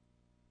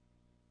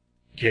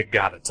 you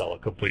gotta tell a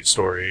complete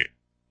story,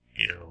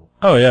 you know.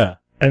 Oh, yeah.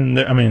 And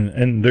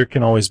there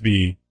can always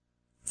be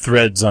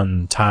threads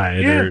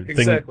untied or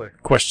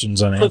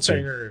questions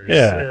unanswered. Cliffhangers.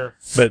 Yeah.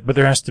 But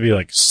there has to be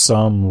like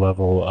some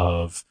level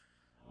of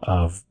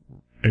a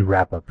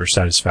wrap up or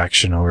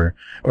satisfaction or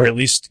at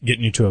least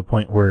getting you to a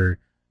point where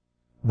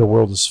the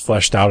world is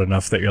fleshed out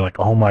enough that you're like,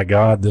 oh my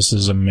God, this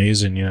is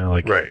amazing. You know,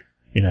 like,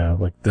 you know,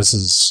 like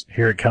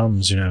here it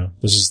comes, you know,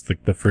 this is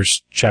the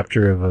first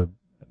chapter of a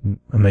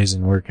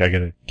amazing work. I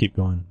gotta keep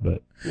going,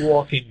 but.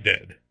 Walking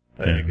Dead,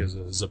 I think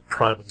is a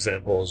prime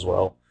example as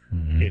well.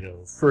 Mm-hmm. You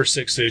know, first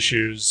 6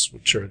 issues,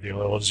 which are the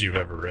only ones you've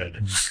ever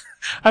read.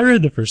 I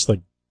read the first,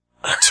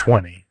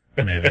 20,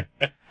 maybe.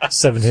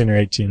 17 or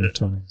 18 or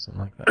 20,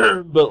 something like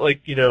that.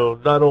 But, you know,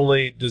 not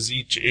only does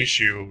each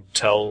issue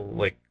tell,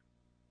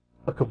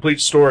 a complete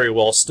story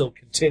while still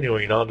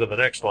continuing on to the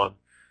next one,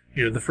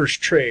 you know, the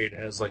first trade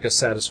has, a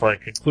satisfying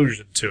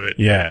conclusion to it.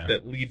 Yeah.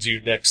 That leads you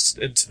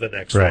into the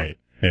next one. Right,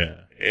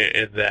 yeah.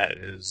 And that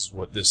is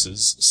what this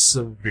is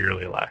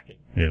severely lacking.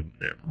 Yeah.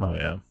 Oh,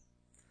 yeah.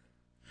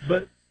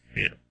 But,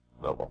 yeah,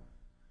 oh well.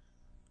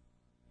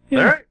 Yeah.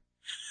 All right.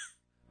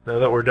 Now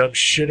that we're done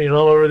shitting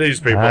all over these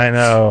people. I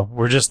know.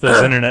 We're just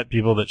those internet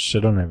people that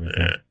shit on everything.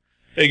 Yeah.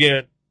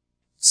 Again,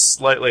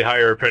 slightly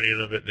higher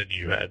opinion of it than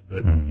you had,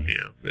 but, you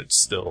know, it's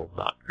still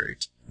not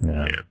great.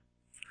 Yeah.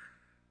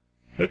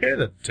 Okay,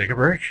 then. Take a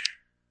break.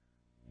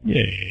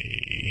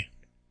 Yay.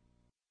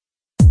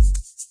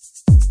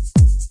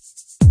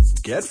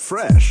 Get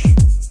fresh.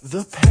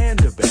 The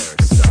Panda Bear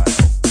style.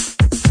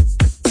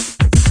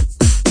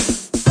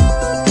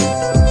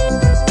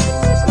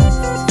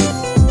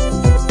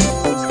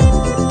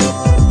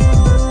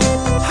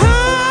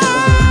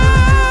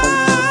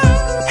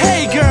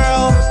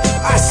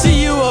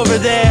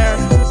 There.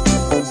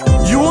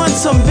 You want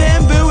some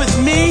bamboo with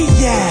me?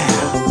 Yeah.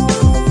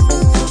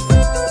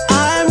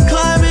 I'm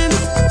climbing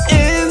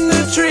in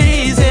the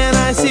trees and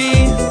I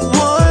see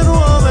one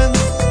woman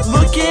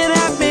looking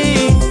at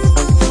me.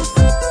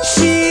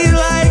 She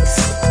likes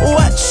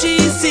what she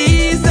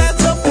sees.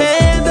 That's a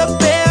panda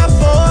bear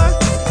for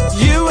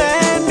you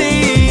and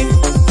me.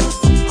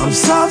 I'm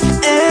soft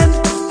and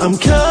I'm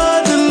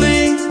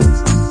cuddly.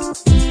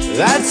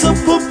 That's a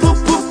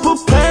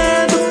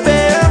panda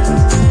bear.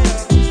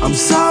 I'm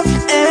soft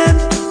and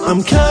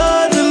I'm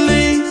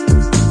cuddly.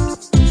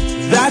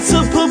 That's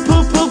a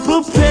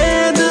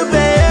panda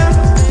bear.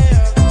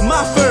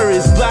 My fur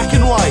is black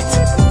and white,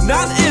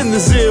 not in the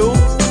zoo.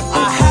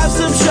 I have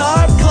some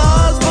sharp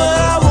claws, but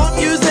I won't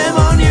use them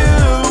on you.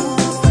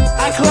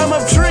 I climb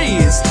up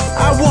trees,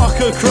 I walk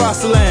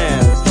across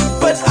land,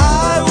 but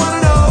I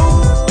wanna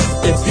know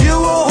if you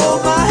will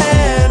hold my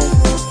hand.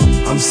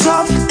 I'm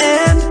soft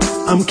and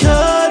I'm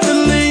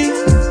cuddly.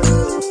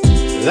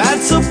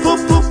 That's a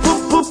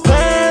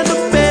panda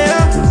bear.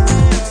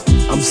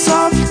 I'm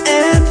soft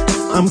and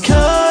I'm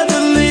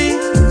cuddly.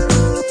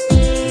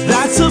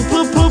 That's a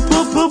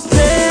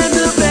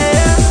panda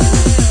bear.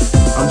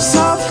 I'm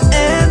soft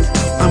and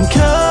I'm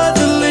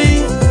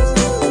cuddly.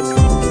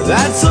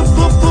 That's a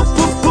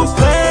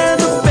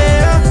panda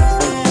bear.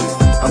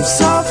 I'm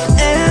soft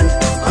and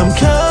I'm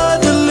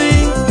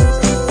cuddly.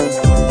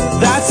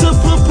 That's a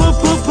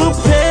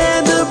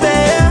panda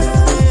bear.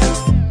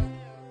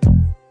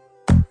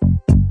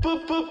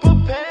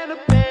 Panda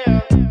bear.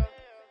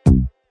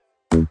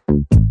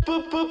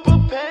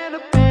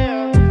 Panda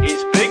bear.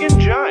 He's big and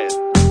giant,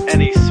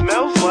 and he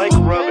smells like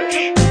rubbish.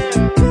 Panda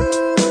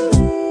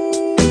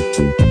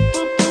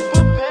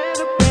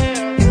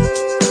bear.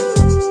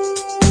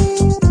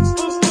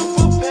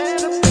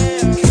 Panda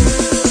bear.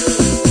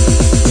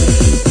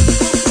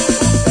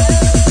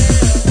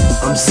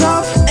 I'm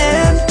soft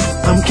and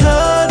I'm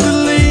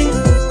cuddly.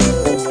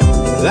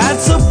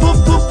 That's a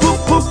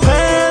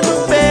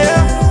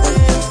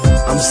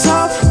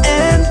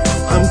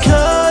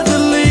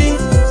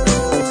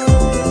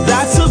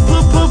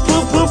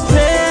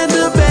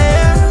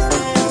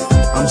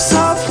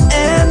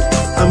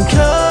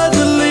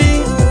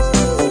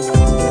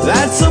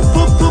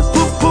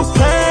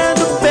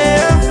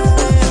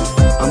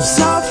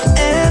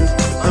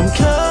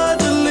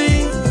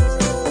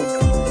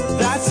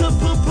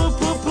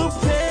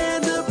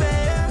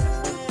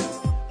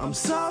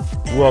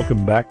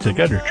welcome back to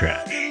Gutter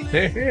Trash.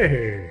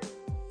 Hey.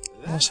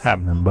 What's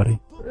happening,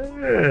 buddy?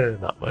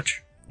 Not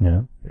much.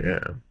 Yeah. Yeah.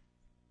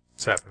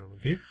 What's happening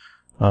with you?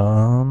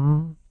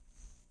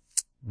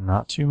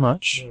 Not too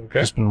much.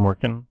 Okay. Just been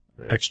working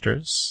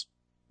extras.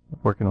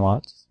 Working a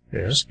lot.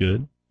 Yeah. It's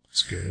good.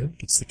 It's good.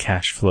 Gets the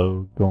cash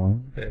flow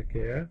going. Heck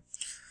yeah.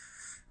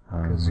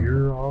 Because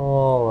you're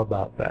all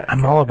about that.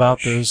 I'm all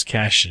about those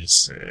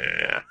caches.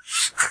 Yeah.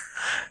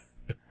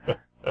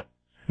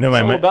 No,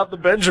 It's all about the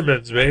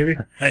Benjamins, baby.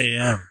 I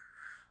am.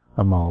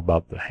 I'm all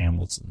about the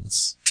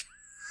Hamiltons.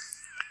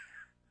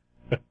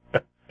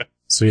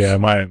 So yeah,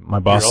 my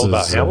boss You're all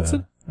about is,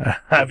 Hamilton?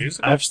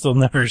 I've still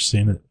never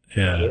seen it.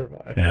 Yeah. Neither have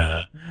I.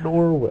 Yeah.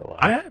 Nor will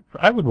I.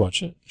 I would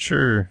watch it.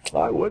 Sure.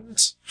 I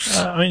wouldn't.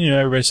 I mean,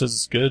 everybody says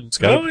it's good. It's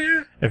got. Oh, yeah.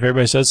 If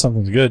everybody says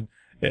something's good,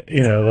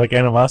 like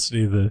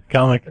Animosity, the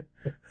comic,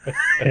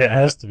 it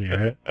has to be,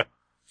 right?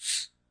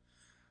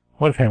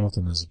 What if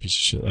Hamilton is a piece of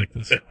shit like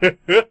this?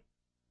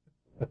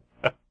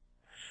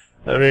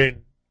 I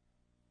mean,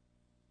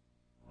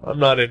 I'm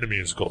not into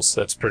musicals.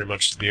 That's pretty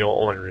much the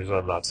only reason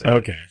I'm not saying it.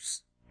 Okay.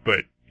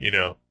 But,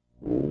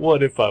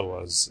 what if I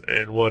was?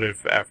 And what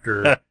if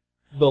after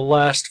the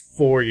last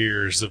 4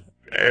 years of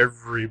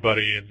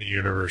everybody in the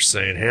universe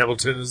saying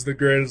Hamilton is the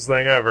greatest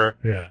thing ever,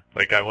 Yeah.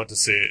 like I went to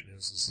see it and it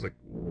was just like,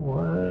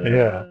 what?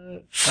 Yeah.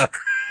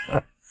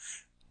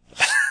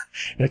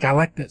 Like, I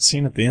like that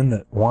scene at the end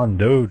that Juan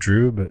Doe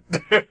drew, but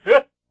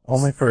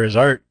only for his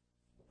art.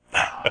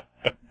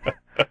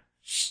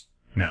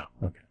 No.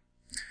 Okay.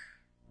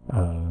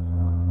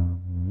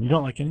 You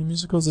don't like any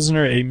musicals? Isn't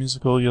there a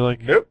musical you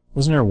like? Nope.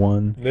 Wasn't there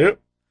one? Nope.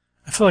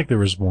 I feel like there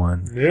was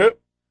one. Nope.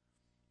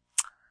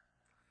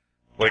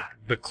 Like,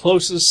 the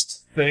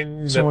closest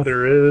thing Someone- that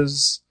there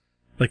is.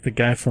 Like the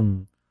guy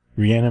from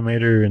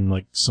Reanimator and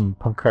like some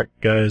punk rock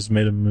guys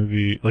made a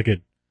movie, like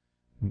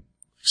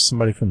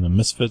somebody from the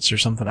Misfits or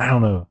something. I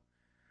don't know.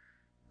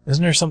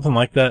 Isn't there something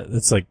like that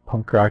that's like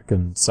punk rock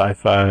and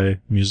sci-fi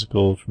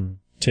musical from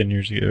 10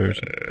 years ago or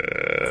something?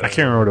 I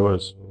can't remember what it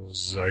was.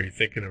 Are you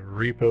thinking of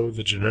Repo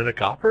the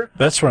Genetic Opera?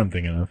 That's what I'm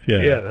thinking of.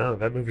 Yeah. Yeah, no,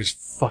 that movie's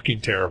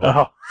fucking terrible.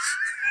 Oh.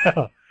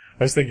 I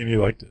was thinking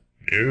you liked it.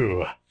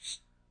 Ew.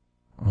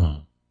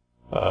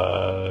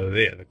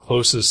 Yeah, the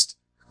closest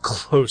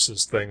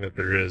thing that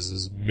there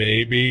is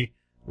maybe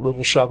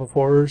Little Shop of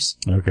Horrors,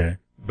 Okay.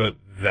 but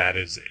that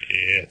is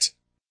it.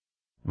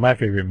 My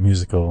favorite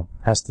musical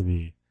has to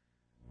be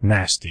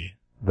Nasty,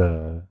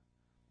 the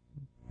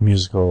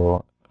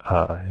musical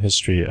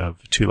history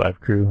of Two Live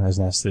Crew, as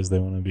nasty as they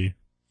want to be.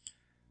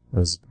 It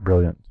was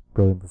brilliant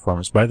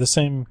performance by the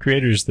same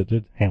creators that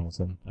did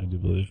Hamilton, I do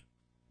believe.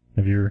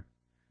 Have you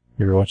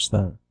ever watched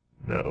that?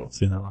 No.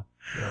 Seen that one?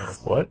 No.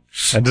 What?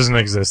 That doesn't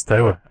exist.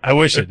 I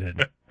wish it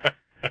did.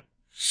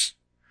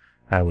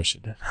 I wish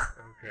it did.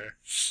 Okay.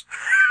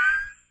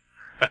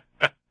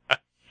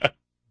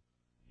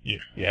 You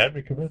had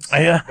me convinced.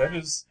 Yeah. That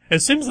is It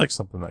seems like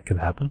something that could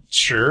happen.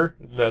 sure.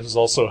 That is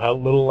also how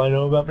little I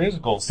know about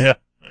musicals. Yeah.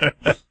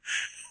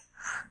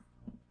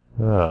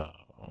 Oh.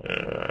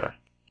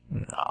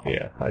 No.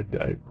 Yeah. Yeah,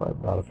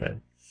 I'm not a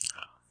fan.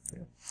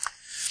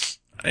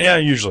 Yeah,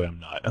 usually I'm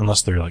not.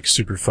 Unless they're like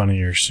super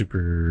funny or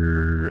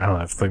super, I don't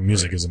know, if like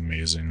music is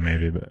amazing,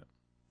 maybe, but.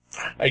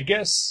 I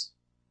guess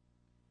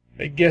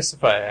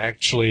if I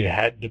actually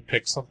had to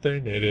pick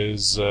something, it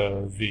is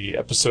the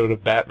episode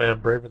of Batman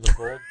Brave and the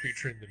Bold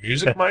featuring the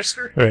Music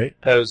Meister. Right.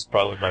 That was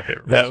probably my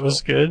favorite. That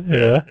was good,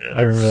 yeah. Yeah.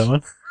 I remember that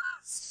one.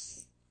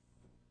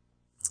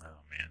 Oh,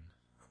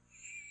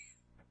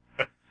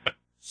 man.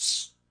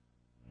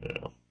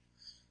 Yeah.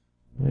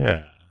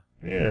 Yeah.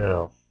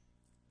 Yeah.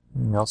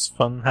 Anything else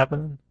fun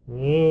happening?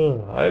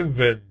 I've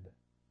been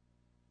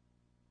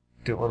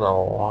doing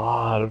a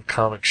lot of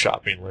comic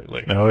shopping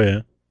lately. Oh,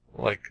 yeah.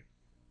 Like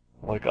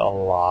a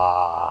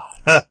lot.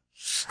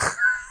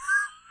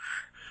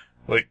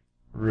 Like,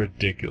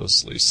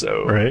 ridiculously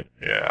so. Right.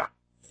 Yeah.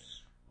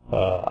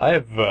 I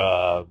have,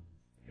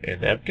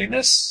 an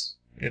emptiness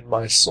in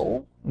my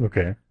soul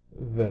Okay.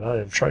 that I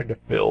am trying to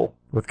fill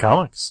With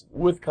comics.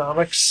 with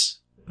comics.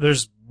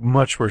 There's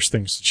much worse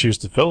things to choose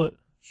to fill it.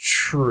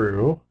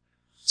 True.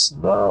 It's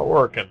not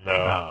working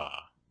though.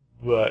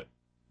 But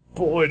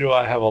boy, do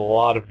I have a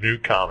lot of new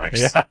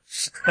comics. Yeah.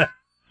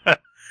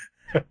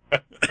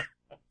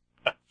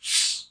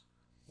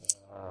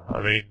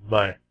 I mean,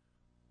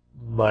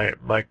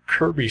 my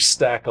Kirby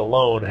stack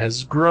alone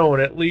has grown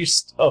at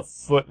least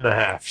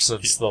 1.5 feet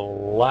since the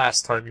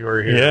last time you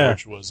were here, Yeah.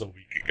 which was a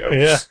week ago.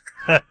 Yeah.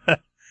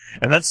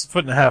 And that's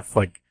 1.5 feet,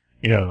 like,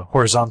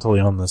 horizontally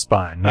on the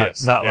spine. Not,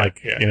 Yes. not Yeah,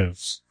 like, yeah.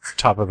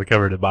 top of the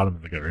cover to bottom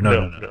of the cover. No.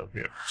 Yeah. No.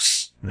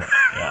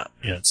 Yeah.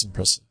 Yeah, it's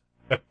impressive.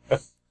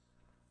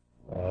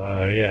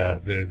 Yeah,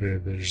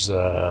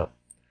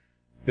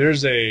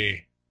 there's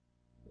a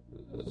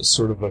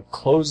sort of a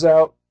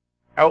closeout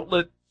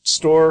outlet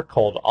store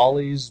called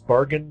Ollie's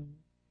Bargain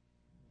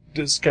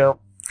Discount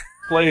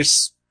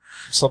Place,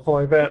 something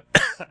like that.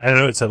 I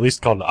know it's at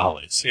least called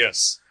Ollie's.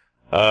 Yes.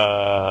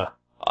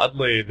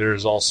 Oddly,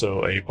 there's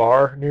also a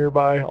bar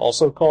nearby,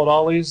 also called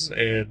Ollie's,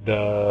 and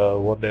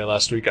one day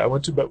last week I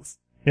went to both.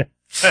 Yeah.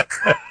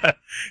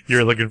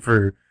 You're looking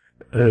for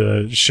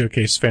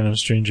showcase Phantom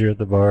Stranger at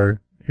the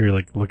bar. You're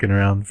like looking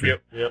around for.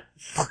 Yep.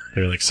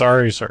 They're like,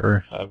 sorry,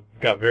 sir. I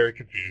got very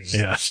confused.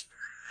 Yeah.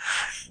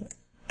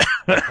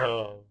 But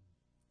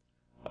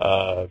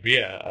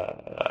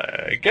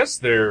yeah, I guess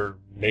they're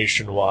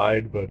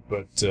nationwide, but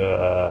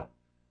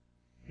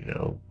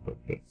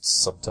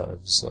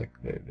sometimes like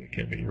they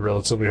can be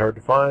relatively hard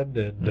to find,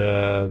 and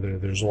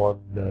there's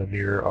one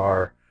near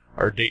our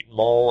Dayton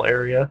Mall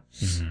area,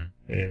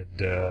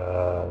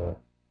 and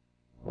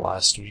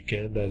last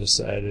weekend I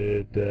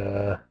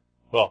decided.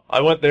 Well,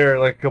 I went there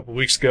like a couple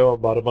weeks ago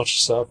and bought a bunch of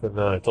stuff, and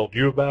then I told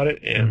you about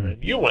it, and then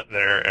you went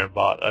there and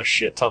bought a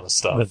shit ton of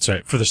stuff. That's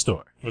right, for the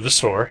store. For the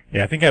store.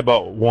 Yeah, I think I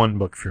bought one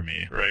book for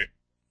me. Right.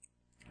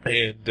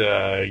 And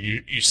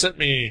you sent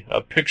me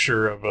a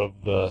picture of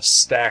the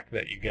stack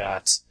that you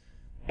got,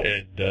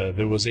 and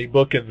there was a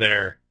book in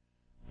there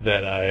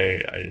that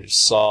I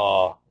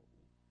saw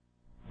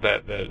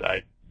that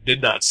I did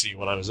not see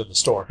when I was in the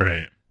store.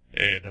 Right.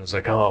 And I was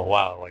like, oh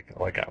wow,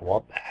 like I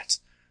want that.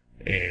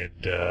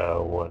 And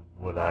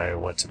when I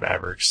went to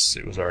Mavericks,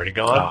 it was already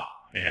gone. Oh,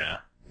 yeah.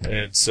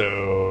 And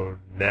so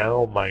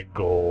now my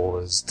goal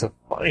is to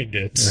find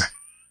it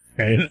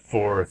Right.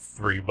 for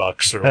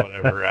 $3 or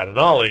whatever at an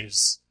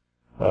Ollie's,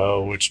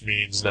 which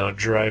means now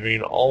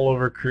driving all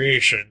over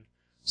Creation.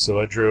 So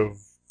I drove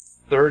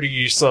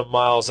 30 some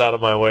miles out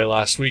of my way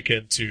last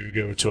weekend to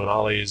go to an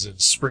Ollie's in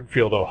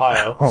Springfield,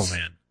 Ohio. Oh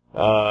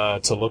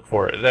man. To look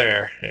for it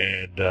there,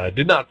 and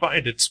did not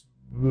find it,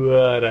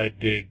 but I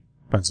did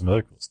Find some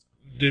other cool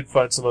stuff.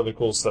 find some other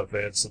cool stuff.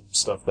 They had some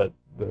stuff that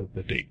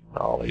the Dayton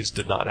Ollie's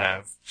did not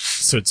have.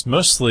 So it's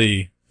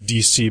mostly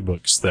DC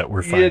books that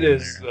we're finding. It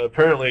is. there.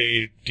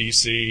 Apparently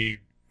DC,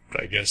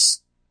 I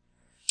guess,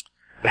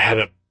 had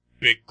a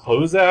big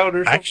closeout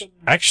or something.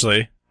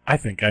 Actually, I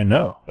think I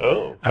know.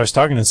 Oh. I was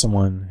talking to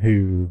someone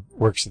who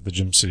works at the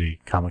Gym City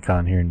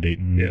Comic-Con here in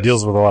Dayton. Yes.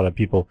 Deals with a lot of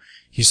people.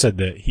 He said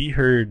that he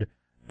heard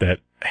that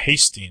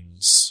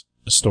Hastings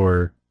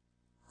store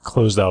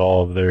closed out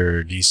all of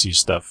their DC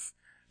stuff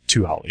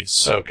to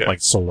Ollie's. Okay.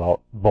 Like sold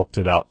out, bulked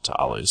it out to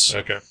Ollie's.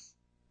 Okay.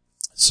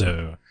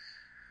 So,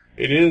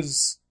 It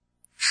is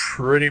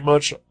pretty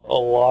much a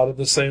lot of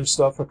the same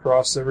stuff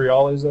across every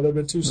Ollie's that I've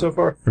been to so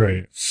far.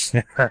 right.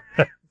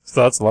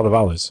 So that's a lot of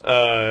Ollie's.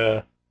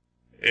 And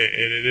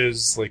it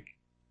is like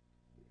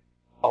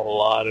a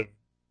lot of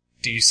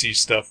DC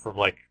stuff from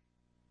like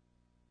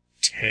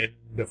 10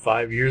 to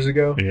 5 years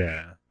ago.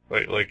 Yeah.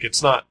 Like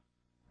it's not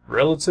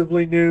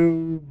relatively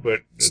new,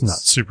 but It's not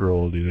super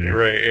old either.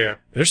 right. Yeah,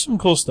 There's some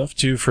cool stuff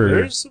too for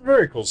there's some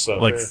very cool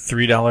stuff. like yeah.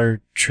 $3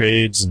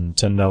 trades and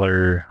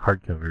 $10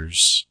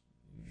 hardcovers.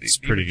 It's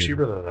Even pretty good.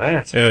 cheaper than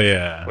that. Oh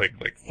yeah. Like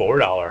 $4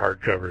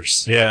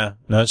 hardcovers. Yeah,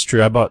 no, that's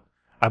true. I bought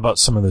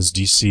some of those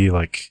DC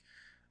like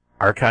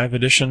archive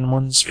edition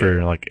ones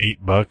for like $8.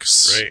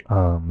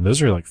 Right.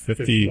 Those are like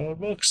 50.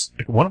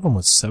 $50. One of them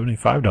was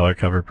 $75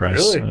 cover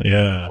price. Really?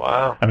 Yeah.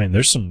 Wow. I mean,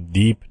 there's some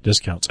deep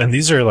discounts, and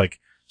these are like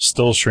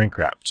still shrink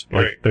wrapped.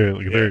 Like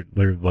Right.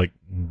 they're like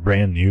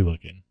brand new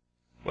looking.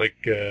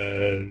 Like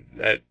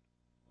at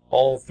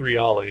all three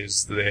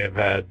Ollie's, they have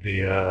had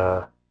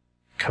the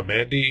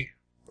Commandy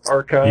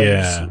archives.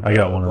 Yeah, I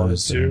got one of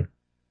those too.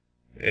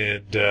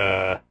 And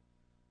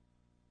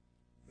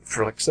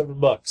for like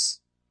 $7,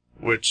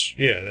 which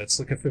that's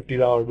like a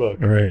 $50 book.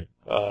 Right.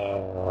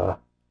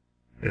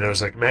 And I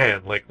was like,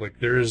 man, like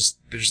there's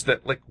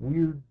that like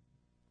weird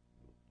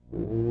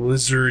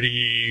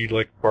lizardy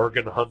like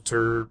bargain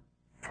hunter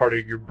part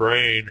of your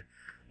brain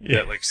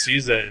that like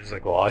sees that and is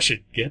like, well, I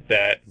should get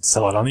that.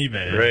 Sell it on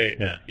eBay. Right.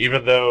 Yeah.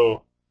 Even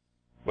though,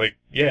 like,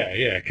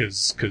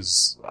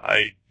 cause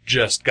I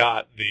just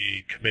got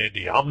the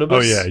Commandy Omnibus.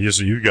 Oh yeah.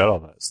 So you got all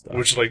that stuff.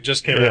 Which like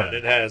just came Yeah. out and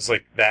it has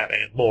like that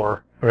and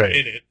more right.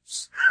 in it.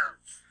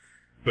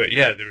 But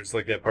yeah, there was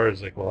like that part. I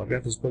was like, well, I've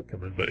got this book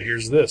coming, but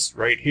here's this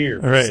right here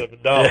for Right.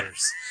 $7.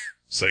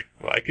 It's like,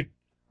 well,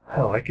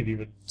 I could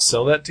even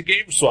sell that to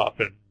GameSwap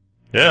and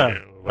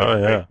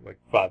Yeah. like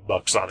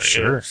 $5 on it.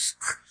 Sure.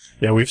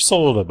 Yeah, we've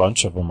sold a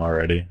bunch of them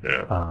already.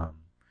 Yeah.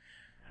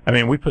 I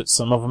mean, we put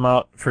some of them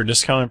out for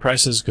discounted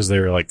prices because they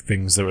were like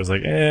things that was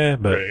like,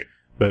 but Right.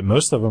 but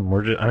most of them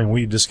were. I mean,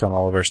 we discount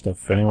all of our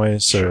stuff anyway,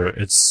 so Sure.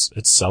 it's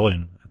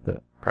selling at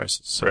the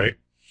prices. So. Right.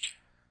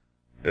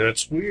 And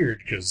it's weird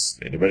because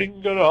anybody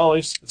can go to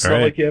Ollie's. It's not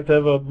Right. like you have to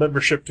have a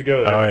membership to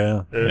go there. Oh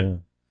yeah, Yeah.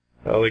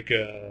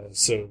 yeah.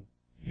 So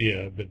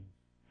yeah, I've been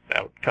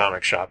out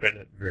comic shopping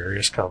at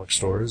various comic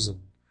stores, and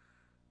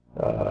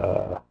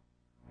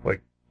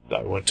like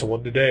I went to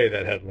one today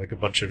that had like a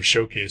bunch of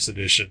showcase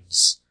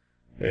editions,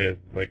 and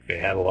like they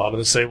had a lot of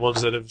the same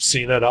ones that I've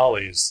seen at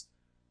Ollie's,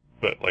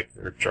 but like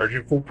they're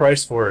charging full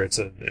price for it,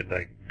 and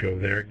I can go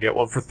there and get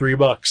one for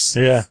 $3.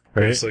 Yeah,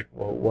 And right. it's like,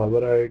 well, why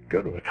would I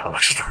go to a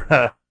comic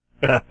store?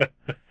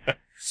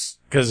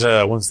 Because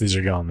once these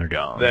are gone, they're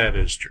gone. That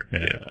is true.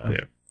 Yeah.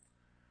 Yeah.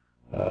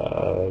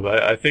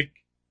 But I think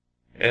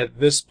at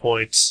this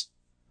point,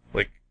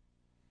 like,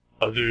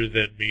 other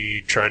than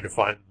me trying to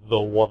find the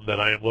one that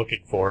I am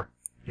looking for,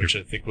 which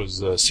I think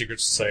was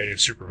Secret Society of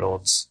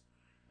Supervillains,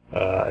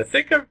 I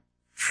think I've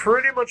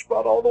pretty much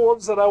bought all the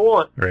ones that I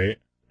want. Right.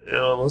 You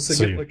know, unless they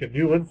So get like a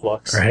new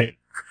influx. Right.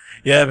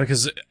 Yeah,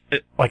 because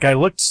I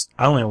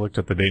only looked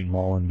at the Dayton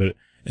Mall one, but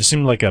it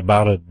seemed like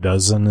about a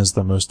dozen is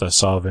the most I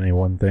saw of any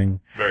one thing.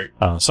 Right.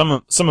 Some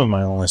of them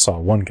I only saw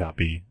one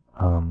copy.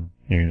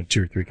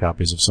 2 or 3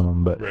 copies of some of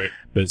them,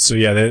 but so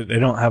yeah, they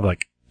don't have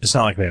like, it's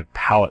not like they have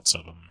pallets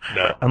of them.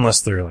 No.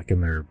 Unless they're like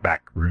in their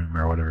back room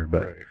or whatever,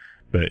 Right.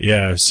 but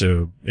yeah,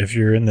 so if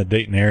you're in the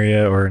Dayton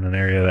area or in an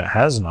area that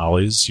has an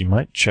Ollie's, you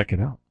might check it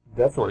out.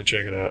 Definitely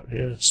check it out.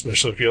 Yeah,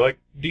 especially if you like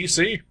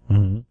DC.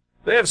 Mm-hmm.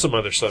 They have some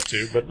other stuff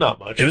too, but not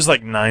much. It was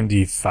like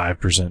 95%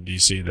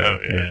 DC though.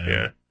 Oh,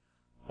 yeah.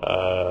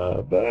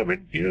 But I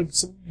mean, you know,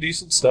 some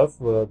decent stuff.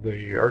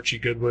 The Archie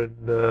Goodwin,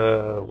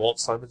 Walt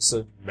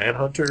Simonson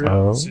Manhunter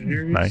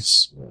series.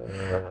 Nice.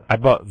 I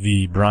bought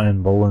the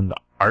Brian Boland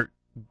art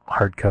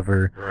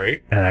hardcover.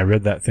 Right. And I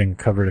read that thing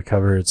cover to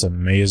cover. It's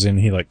amazing.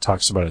 He like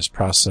talks about his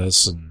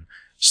process and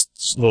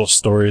little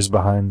stories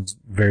behind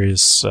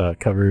various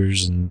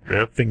covers and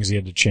things he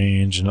had to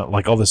change and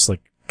like all this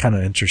like kind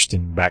of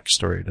interesting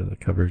backstory to the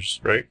covers.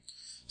 Right.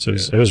 So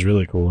it was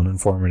really cool and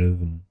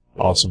informative and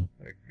awesome.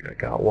 I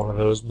got one of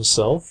those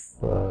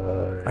myself.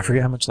 I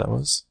forget how much that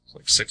was. It's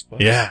like $6.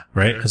 Yeah,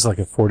 right. Yeah. It's like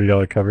a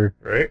 $40 cover.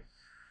 Right.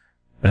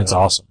 And it's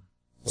awesome.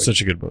 Like,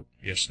 Such a good book.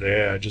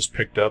 Yesterday, I just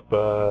picked up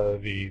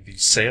the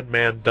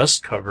Sandman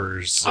dust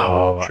covers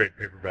trade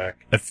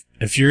paperback.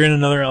 If you're in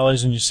another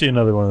Ollie's and you see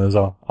another one of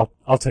those,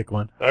 I'll take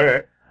one. All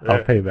right. Yeah.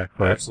 I'll pay you back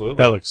for it. Absolutely.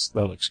 That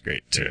looks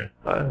great too.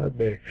 Yeah. I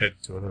may head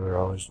to another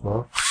Ollie's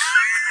tomorrow.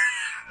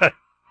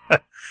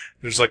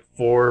 There's like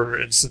 4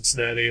 in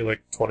Cincinnati,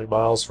 like 20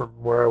 miles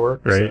from where I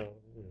work. Right.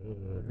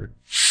 So,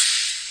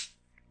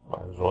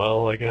 might as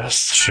well, I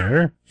guess.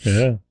 Sure.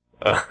 Yeah.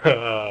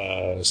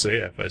 So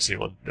yeah, if I see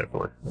one,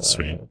 definitely.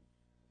 Sweet.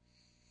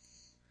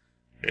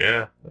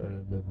 Yeah.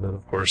 And then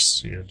of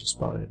course, you know, just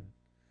buying.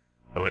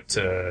 I went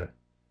to,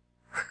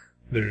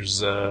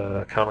 there's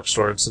a comic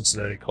store in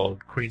Cincinnati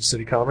called Queen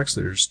City Comics.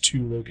 There's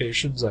 2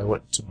 locations. I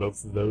went to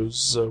both of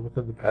those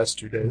within the past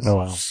 2 days. Oh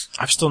wow.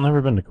 I've still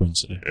never been to Queen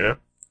City. Yeah.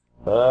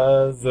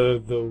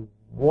 The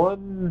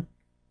one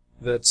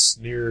that's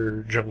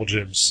near Jungle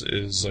Gyms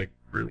is like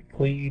really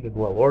clean and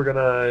well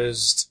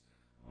organized.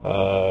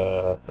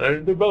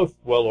 They're both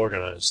well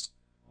organized.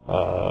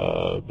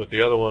 But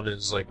the other one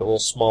is like a little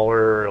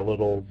smaller, a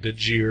little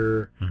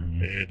dingier,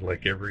 and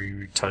like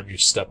every time you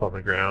step on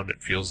the ground,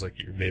 it feels like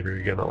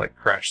you're gonna like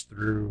crash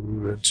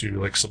through into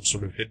like some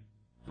sort of hidden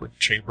like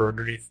chamber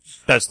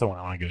underneath. That's the one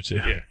I want to go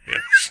to.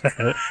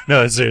 Yeah.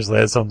 No, seriously,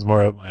 that sounds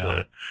more up my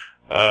alley.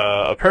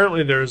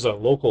 Apparently there's a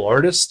local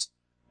artist.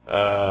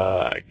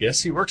 I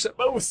guess he works at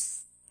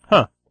both.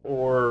 Huh.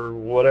 Or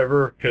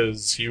whatever,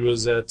 because he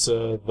was at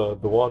the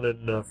one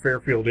in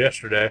Fairfield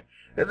yesterday,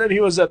 and then he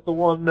was at the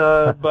one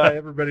by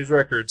Everybody's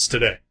Records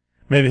today.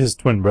 Maybe his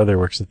twin brother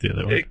works at the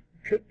other one. It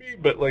could be,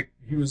 but like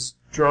he was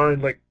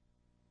drawing like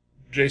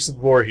Jason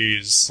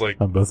Voorhees, like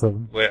On both of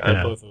them?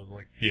 on both of them,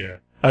 like yeah.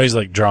 Oh, he's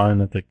like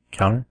drawing at the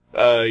counter?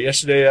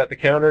 Yesterday at the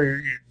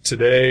counter,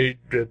 today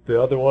at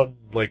the other one,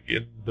 like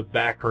in the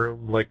back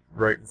room, like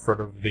right in front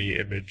of the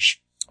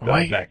Image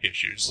back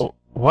issues.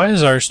 Why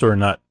is our store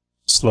not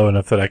slow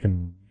enough that I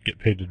can get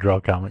paid to draw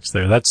comics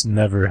there? That's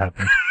never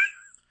happened.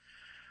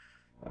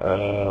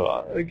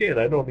 Again,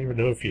 I don't even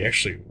know if he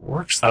actually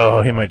works there.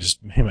 Oh, he might just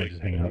hang out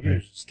He there.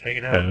 was just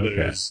hanging out, Oh, but it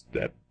okay. was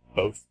at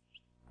both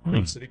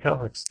Queen City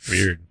Comics.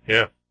 Weird.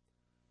 Yeah.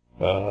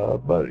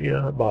 But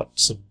yeah, I bought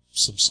some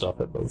stuff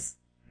at both.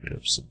 You know,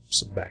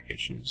 some back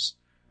issues.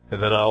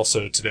 And then I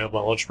also, today on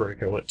my lunch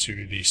break, I went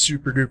to the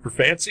Super Duper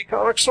Fancy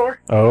comic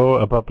store. Oh,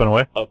 up and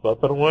away? Up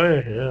and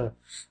away, yeah.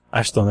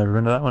 I've still never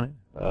been to that one.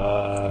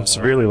 I'm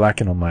severely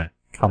lacking on my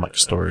comic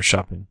store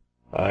shopping.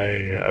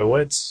 I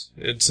went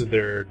into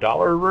their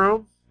dollar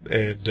room,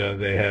 and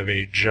they have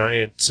a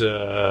giant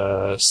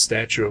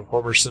statue of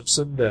Homer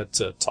Simpson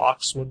that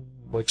talks when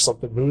like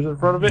something moves in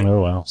front of it.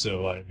 Oh, wow.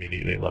 So I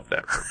immediately left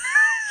that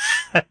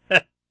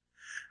room.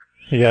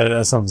 Yeah,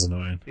 that sounds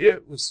annoying.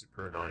 It was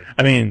super annoying.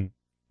 I mean,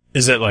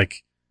 is it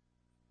like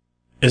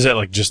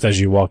just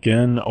as you walk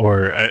in,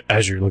 or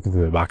as you're looking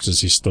through the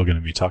boxes, he's still going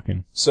to be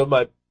talking? So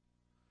my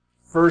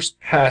first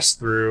pass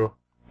through,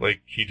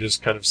 like, he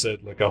just kind of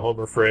said, like, a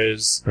Homer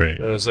phrase. Right.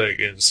 And I was like,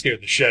 it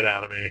scared the shit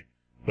out of me.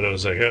 But I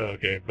was like, oh,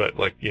 okay. But,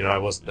 like, you know, I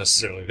wasn't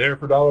necessarily there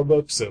for dollar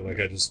books, so, like,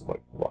 I just,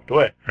 like, walked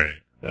away. Right.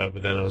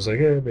 But then I was like,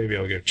 maybe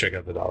I'll go check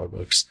out the dollar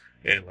books.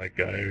 And, like,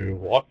 I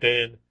walked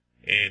in,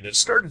 and it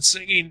started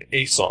singing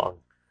a song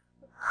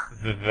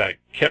that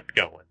kept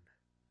going.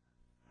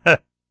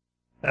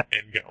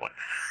 And going.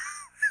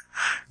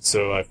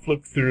 So I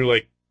flipped through,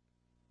 like,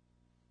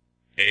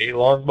 a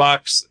long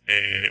box,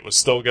 and it was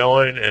still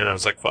going, and I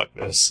was like, fuck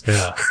this.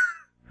 Yeah.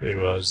 It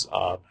was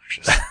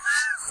obnoxious.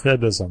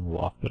 That does sound a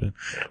little off-putting.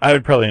 I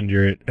would probably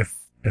endure it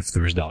if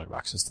there was dollar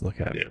boxes to look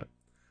at. Yeah.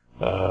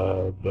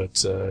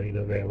 But you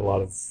know, they have a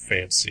lot of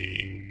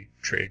fancy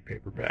trade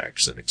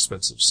paperbacks and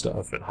expensive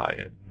stuff and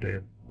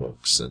high-end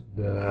books. And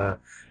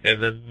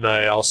then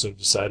I also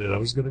decided I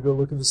was going to go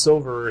look in the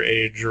Silver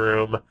Age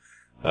room,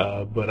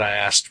 but I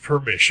asked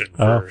permission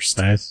Oh, first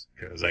nice.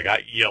 because I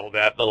got yelled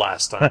at the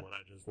last time when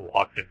I just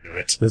walked into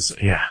it.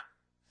 Yeah.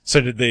 So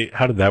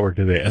how did that work?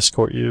 Did they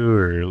escort you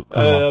or?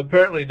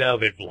 Apparently now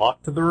they've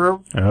locked the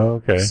room.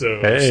 Oh, okay. So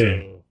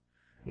I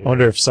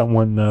wonder if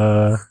someone,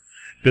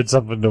 did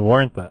something to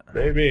warrant that.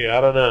 maybe, I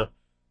don't know.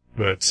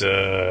 But,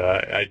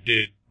 I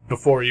did,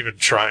 before even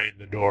trying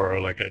the door,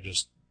 like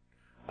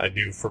I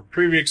knew from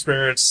previous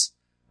experience,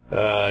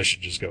 I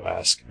should just go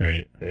ask.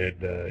 Right. And,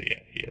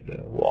 he had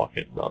to walk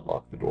it and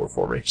unlock the door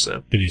for me,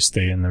 so. Did he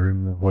stay in the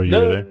room while you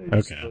were there? he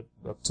just Okay. went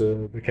up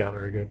to the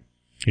counter again.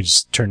 He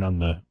just turned on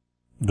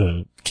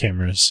the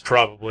cameras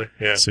Probably,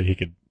 yeah. so he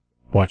could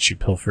watch you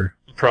pilfer.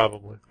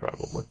 Probably.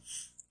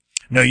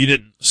 No, you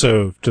didn't.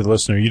 So, to the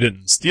listener, you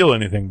didn't steal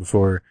anything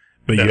before,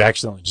 but No. you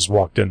accidentally just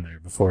walked in there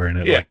before and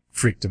it, Yeah. like,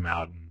 freaked him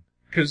out. And,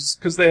 Cause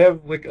they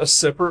have, like, a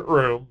separate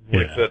room,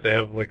 like, Yeah. that they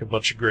have, like, a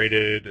bunch of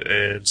graded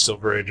and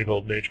Silver Age and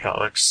Golden Age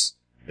comics.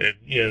 And,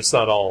 it's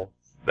not all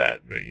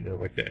that, but,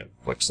 like, they have,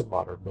 like, some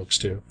modern books,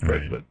 too.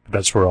 right. But,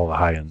 That's where all the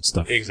high-end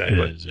stuff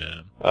Exactly. is,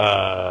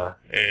 yeah.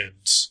 and,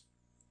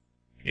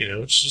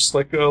 it's just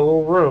like a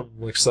little room,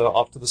 like, set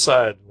off to the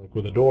side, like,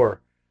 with a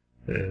door.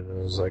 And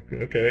I was like,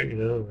 okay,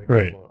 like,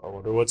 Right. I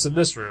wonder what's in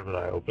this room. And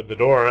I opened the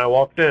door and I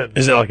walked in.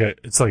 Is it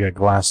it's like a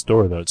glass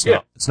door, though? It's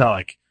not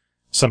like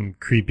some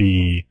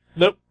creepy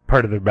Nope.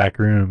 part of their back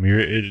room.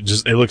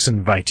 It looks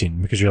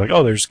inviting because you're like,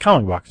 oh, there's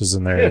comic boxes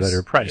in there Yes. that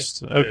are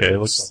priced. Yes. Okay, Yeah, it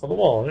looks stuff on the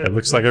wall. Yeah. it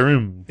looks like a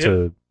room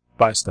to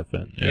buy stuff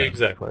in. Yeah, Yeah.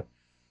 exactly.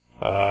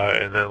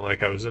 And then,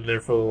 like, I was in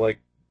there for, like,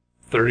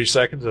 30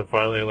 seconds, and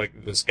finally,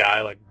 like, this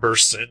guy, like,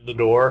 bursts in the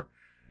door,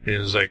 and he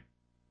was like,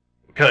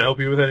 can I help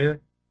you with anything?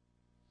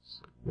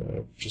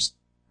 Just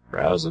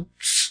browsing.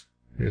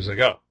 He was like,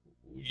 oh,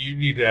 you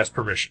need to ask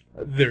permission.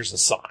 There's a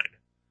sign.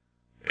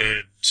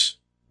 And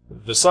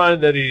the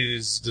sign that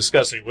he's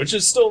discussing, which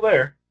is still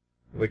there,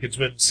 like, it's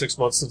been 6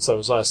 months since I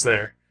was last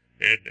there,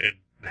 and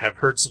have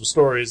heard some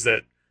stories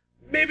that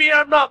maybe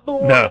I'm not the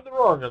one in the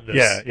wrong on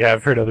this. Yeah,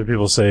 I've heard other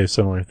people say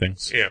similar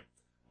things. Yeah.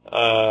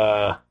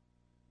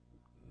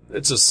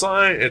 It's a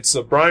sign. It's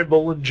a Brian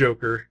Boland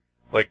Joker,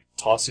 like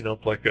tossing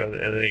up like an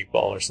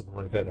 8-ball or something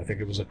like that. I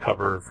think it was a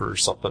cover for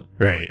something,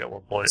 Right. like, at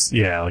one point.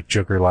 Yeah, like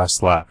Joker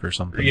Last Laugh or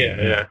something.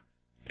 Yeah.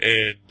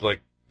 And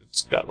like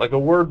it's got like a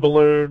word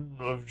balloon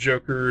of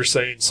Joker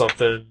saying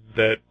something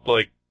that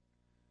like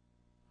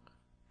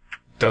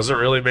doesn't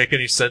really make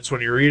any sense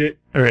when you read it.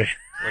 Right.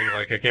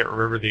 Like I can't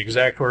remember the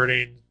exact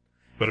wording,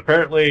 but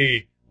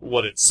apparently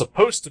what it's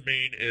supposed to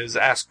mean is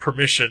ask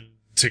permission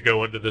to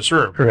go into this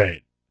room.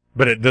 Right.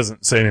 But it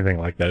doesn't say anything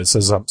like that. It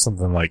says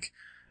something like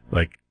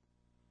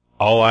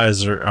all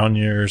eyes are on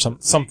you or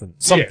something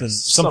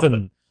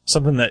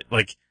that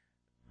like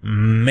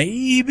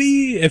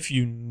maybe if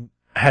you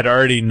had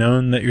already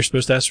known that you're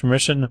supposed to ask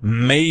permission,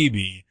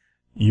 maybe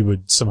you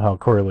would somehow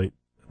correlate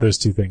those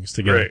two things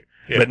together. Right.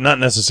 Yeah. But not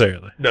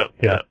necessarily. No.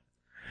 Yeah.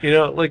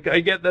 No. Like,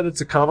 I get that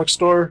it's a comic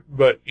store,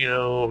 but,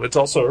 it's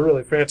also a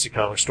really fancy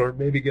comic store.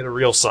 Maybe get a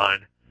real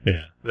sign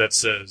Yeah. that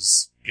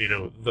says,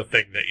 the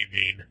thing that you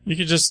mean. You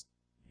could just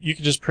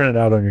print it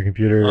out on your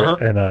computer Uh-huh.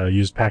 and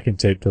use packing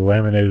tape to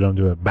laminate it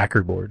onto a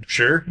backer board.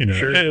 Sure.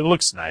 Sure. It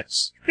looks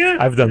nice. Yeah.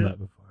 I've done that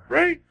before.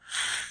 Right.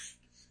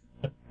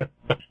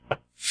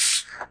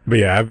 But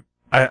yeah,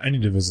 I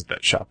need to visit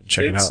that shop and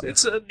check it out.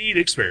 It's a neat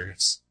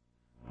experience.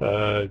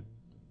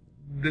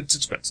 It's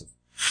expensive.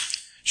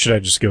 Should I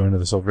just go into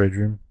the Silver Age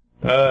room?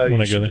 You I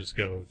go should there? just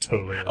go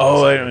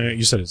totally.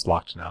 You said it's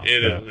locked now.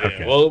 It is, yeah.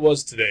 Okay. Well, it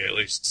was today at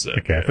least. So,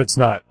 Okay, if it's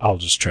not, I'll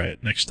just try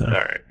it next time. all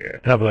right. Yeah.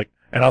 And I'll be like,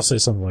 and I'll say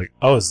something like,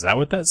 "Oh, is that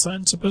what that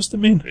sign's supposed to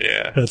mean?"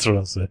 Yeah. That's what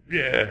I'll say.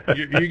 Yeah.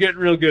 You're getting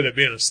real good at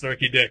being a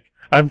snarky dick.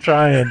 I'm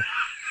trying.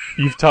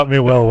 You've taught me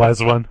well,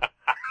 wise one.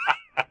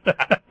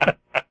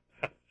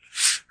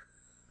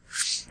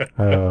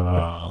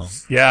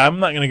 Yeah, I'm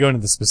not going to go into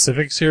the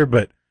specifics here,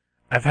 but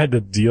I've had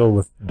to deal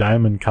with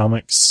Diamond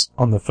Comics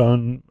on the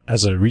phone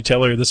as a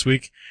retailer this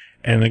week,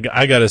 and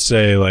I got to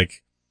say,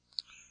 like,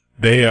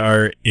 they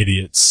are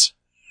idiots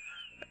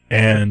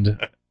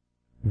and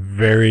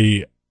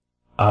very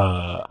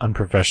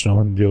unprofessional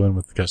in dealing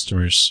with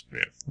customers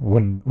Yeah.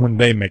 when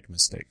they make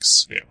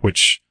mistakes, Yeah.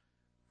 which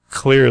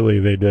clearly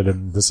they did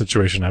in the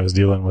situation I was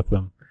dealing with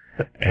them,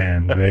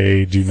 and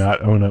they do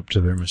not own up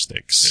to their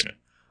mistakes. Yeah.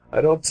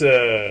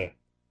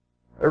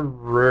 I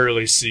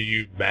rarely see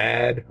you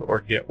mad or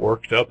get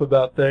worked up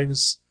about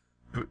things,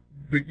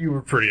 but you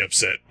were pretty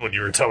upset when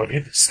you were telling me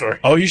this story.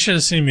 Oh, you should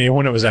have seen me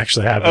when it was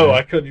actually happening. Oh,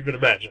 I couldn't even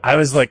imagine. I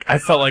was like, I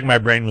felt like my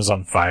brain was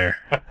on fire.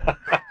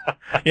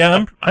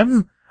 Yeah,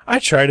 I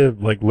try to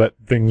like let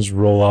things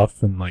roll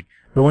off and like,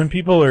 but when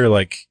people are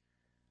like,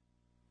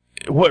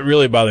 what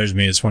really bothers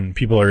me is when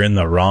people are in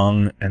the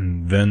wrong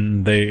and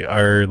then they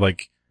are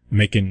like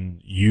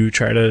making you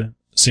try to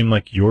seem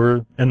like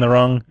you're in the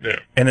wrong. Yeah.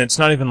 And it's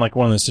not even like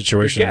one of those You're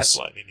situations.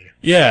 gaslighting you.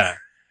 Yeah.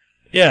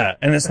 Yeah.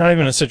 And it's not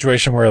even a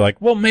situation where like,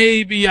 well,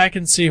 maybe I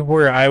can see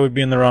where I would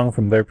be in the wrong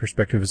from their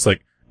perspective. It's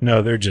like,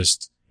 no, they're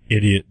just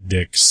idiot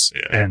dicks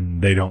Yeah.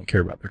 and they don't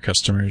care about their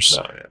customers.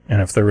 No, yeah.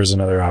 And if there was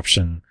another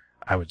option,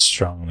 I would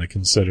strongly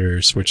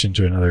consider switching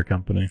to another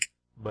company.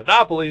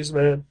 Monopolies,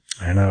 man.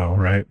 I know,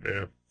 right?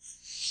 Yeah.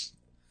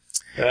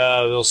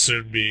 They'll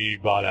soon be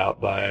bought out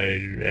by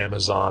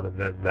Amazon, and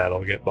then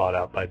that'll get bought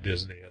out by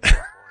Disney at some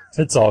point.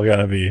 It's all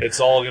gonna be. It's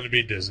all going to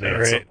be Disney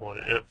at some Right. point.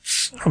 Yeah.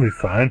 It'll be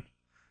fine.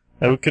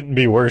 It couldn't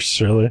be worse,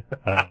 really.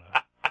 I don't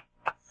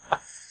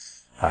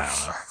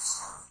know.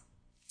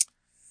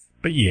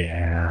 But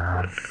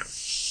yeah.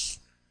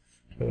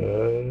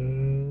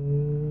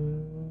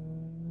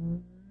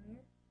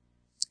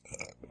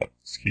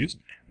 Excuse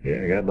me.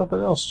 Yeah, I got nothing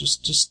else.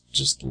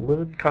 Just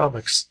living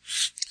comics.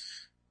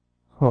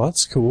 Well,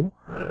 that's cool.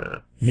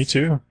 Me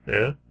too.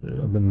 Yeah.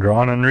 I've been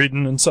drawing and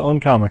reading and selling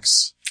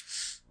comics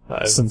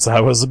since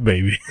I was a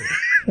baby.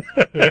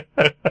 I've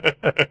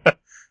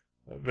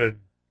been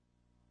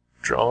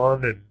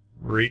drawing and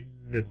reading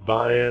and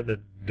buying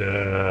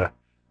and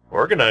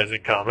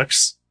organizing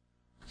comics.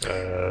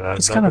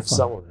 It's I've kinda not been fun.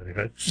 selling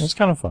anything. It's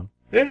kind of fun.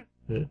 Yeah.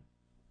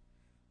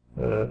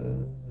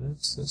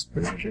 That's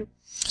pretty much it.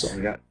 That's all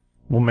we got.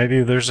 Well,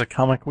 maybe there's a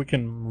comic we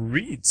can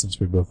read since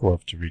we both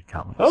love to read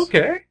comics.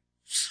 Okay.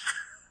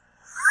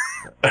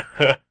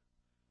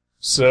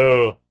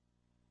 So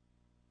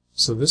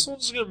this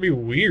one's gonna be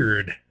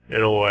weird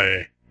in a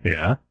way,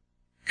 Yeah.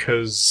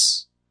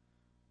 because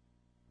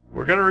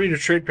we're gonna read a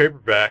trade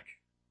paperback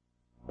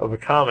of a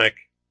comic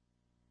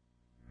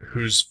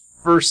whose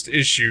first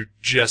issue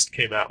just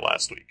came out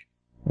last week.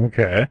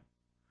 Okay.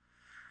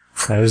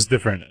 That is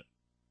different.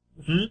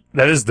 Hmm?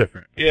 That is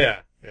different. Yeah.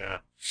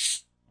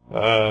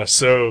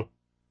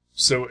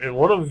 So in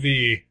one of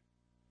the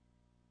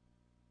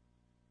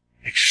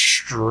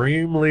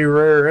extremely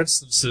rare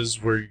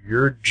instances where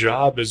your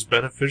job is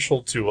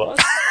beneficial to us,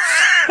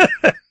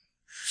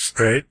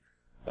 Right?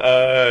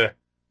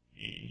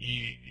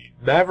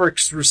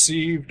 Mavericks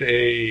received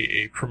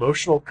a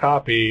promotional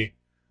copy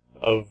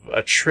of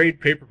a trade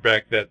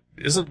paperback that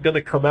isn't going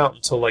to come out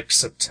until like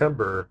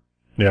September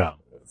Yeah.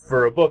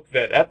 for a book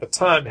that at the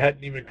time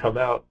hadn't even come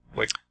out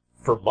like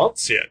for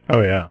months yet.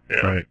 Oh, yeah. Yeah.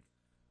 Right.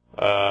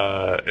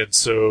 And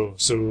so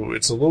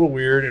it's a little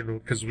weird,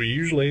 and because we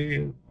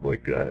usually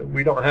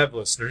we don't have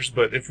listeners,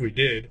 but if we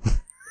did,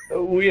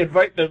 we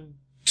invite them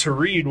to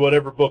read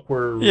whatever book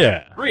we're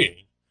Yeah.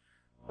 reading.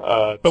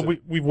 But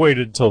we've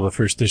waited until the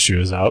first issue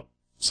is out.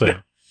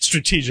 So,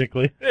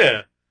 strategically.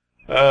 yeah.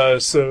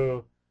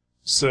 So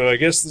I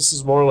guess this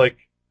is more like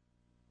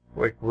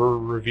we're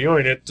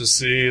reviewing it to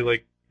see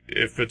like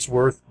if it's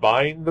worth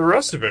buying the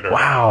rest of it. Or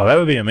Wow, that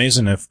would be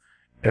amazing if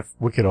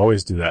we could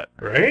always do that.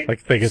 not, right?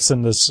 Like, they could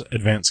send us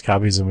advanced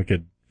copies and we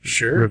could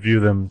Sure. review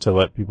them to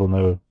let people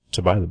know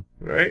to buy them.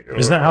 Right?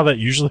 Isn't that how that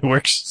usually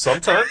works?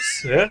 Sometimes,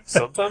 yeah.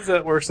 Sometimes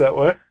that works that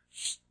way.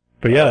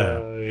 But yeah.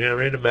 I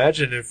mean,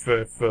 imagine if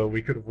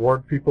we could have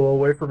warned people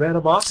away from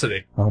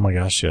animosity. Oh my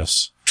gosh,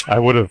 yes. I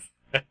would have.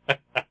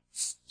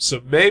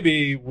 So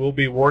maybe we'll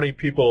be warning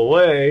people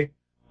away,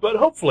 but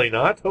hopefully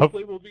not.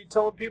 Hopefully we'll be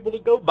telling people to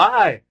go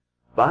buy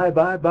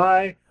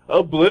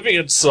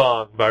Oblivion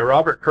Song by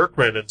Robert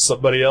Kirkman and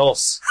somebody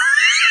else.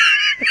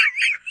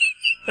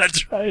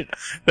 That's right.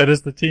 That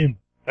is the team.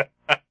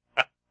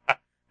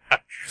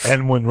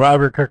 And when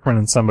Robert Kirkman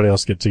and somebody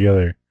else get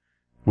together,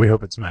 we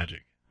hope it's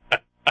magic.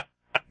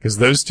 Because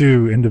those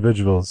two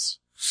individuals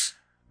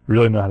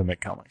really know how to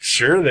make comics.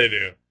 Sure they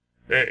do.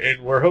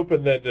 And we're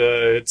hoping that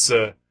it's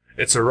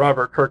a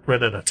Robert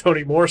Kirkman and a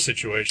Tony Moore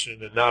situation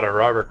and not a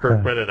Robert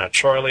Kirkman and a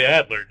Charlie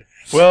Adler.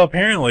 Well,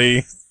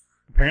 apparently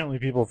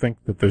people think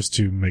that those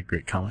two make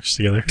great comics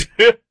together.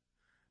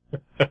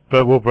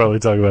 But we'll probably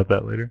talk about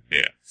that later.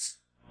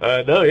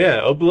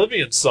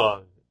 Oblivion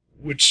Song,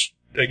 which,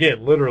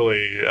 again,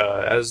 literally,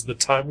 as the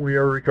time we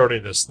are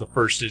recording this, the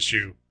first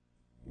issue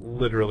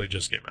literally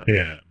just came out.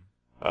 Yeah.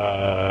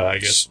 I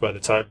guess by the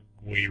time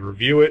we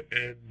review it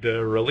and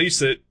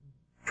release it,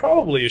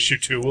 probably issue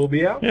 2 will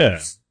be out. Yeah.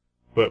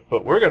 But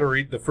we're going to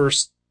read the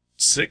first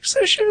 6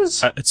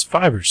 issues? It's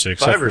 5 or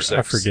 6. 5 or 6.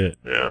 I forget.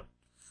 Yeah.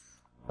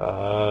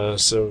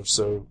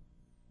 So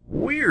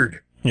weird.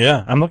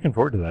 Yeah, I'm looking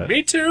forward to that.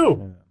 Me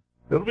too.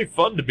 It'll be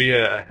fun to be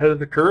ahead of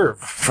the curve.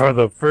 For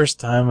the first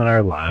time in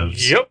our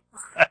lives. Yep.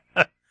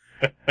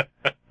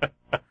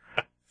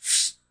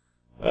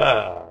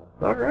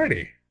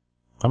 Alrighty.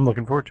 I'm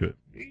looking forward to it.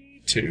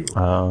 Me too.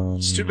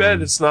 It's It's too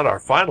bad it's not our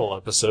final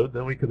episode.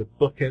 Then we could have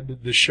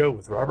bookended the show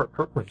with Robert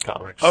Kirkman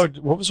comics. Oh,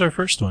 what was our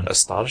first one?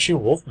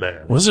 Astonishing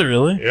Wolfman. Was it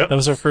really? Yep. That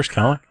was our first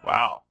comic?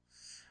 Wow.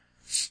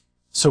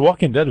 So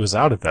Walking Dead was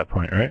out at that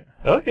point, right?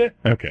 Okay.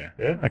 Okay.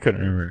 Yeah. I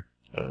couldn't remember.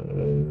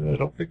 I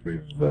don't think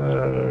we've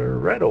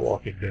read a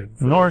Walking Dead.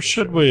 for Nor this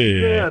should show.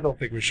 we. Yeah, I don't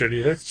think we should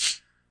either.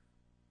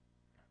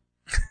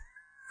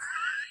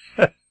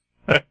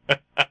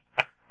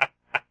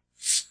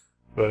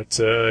 But,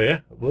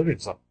 Oblivion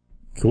Song.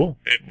 Cool.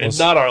 And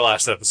not our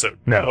last episode.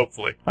 No.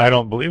 Hopefully. I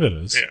don't believe it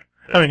is. Yeah.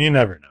 I mean, you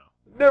never know.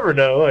 Never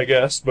know, I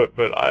guess, but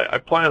I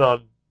plan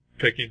on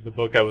picking the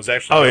book I was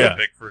actually Oh, going yeah. to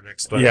pick for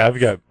next time. Yeah,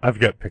 I've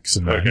got picks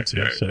in mind Okay, too,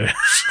 alright. so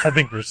I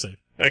think we're safe.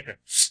 Okay.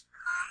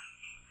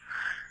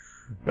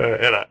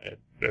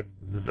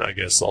 And I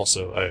guess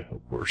also I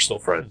hope we're still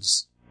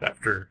friends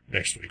after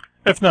next week.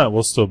 If not,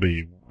 we'll still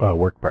be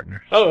work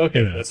partners. Oh,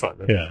 okay. Yeah. That's fine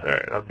then. Yeah. All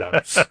right. I'm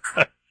down.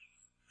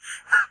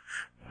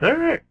 All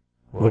right.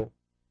 Well,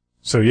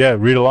 So yeah,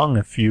 read along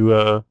if you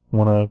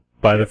want to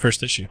buy the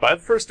first issue. buy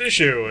the first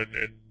issue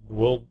and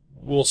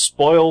we'll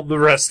spoil the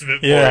rest of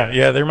it for Yeah, you.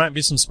 yeah, there might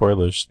be some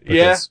spoilers.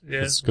 Yeah.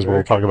 Because Very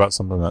we'll talk about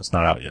something that's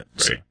not out yet.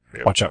 So Right.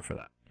 Yep. watch out for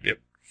that.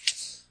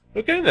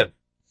 Okay then.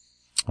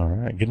 All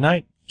right. Good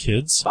night,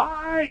 kids.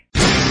 Bye.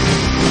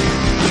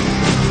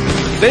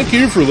 Thank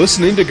you for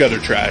listening to Gutter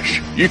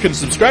Trash. You can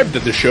subscribe to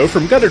the show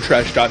from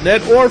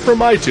guttertrash.net or from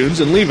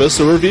iTunes and leave us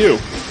a review.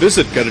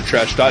 Visit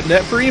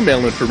guttertrash.net for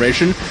email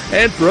information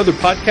and for other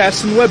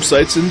podcasts and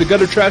websites in the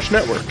Gutter Trash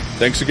Network.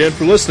 Thanks again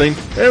for listening,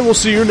 and we'll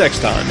see you next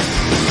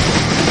time.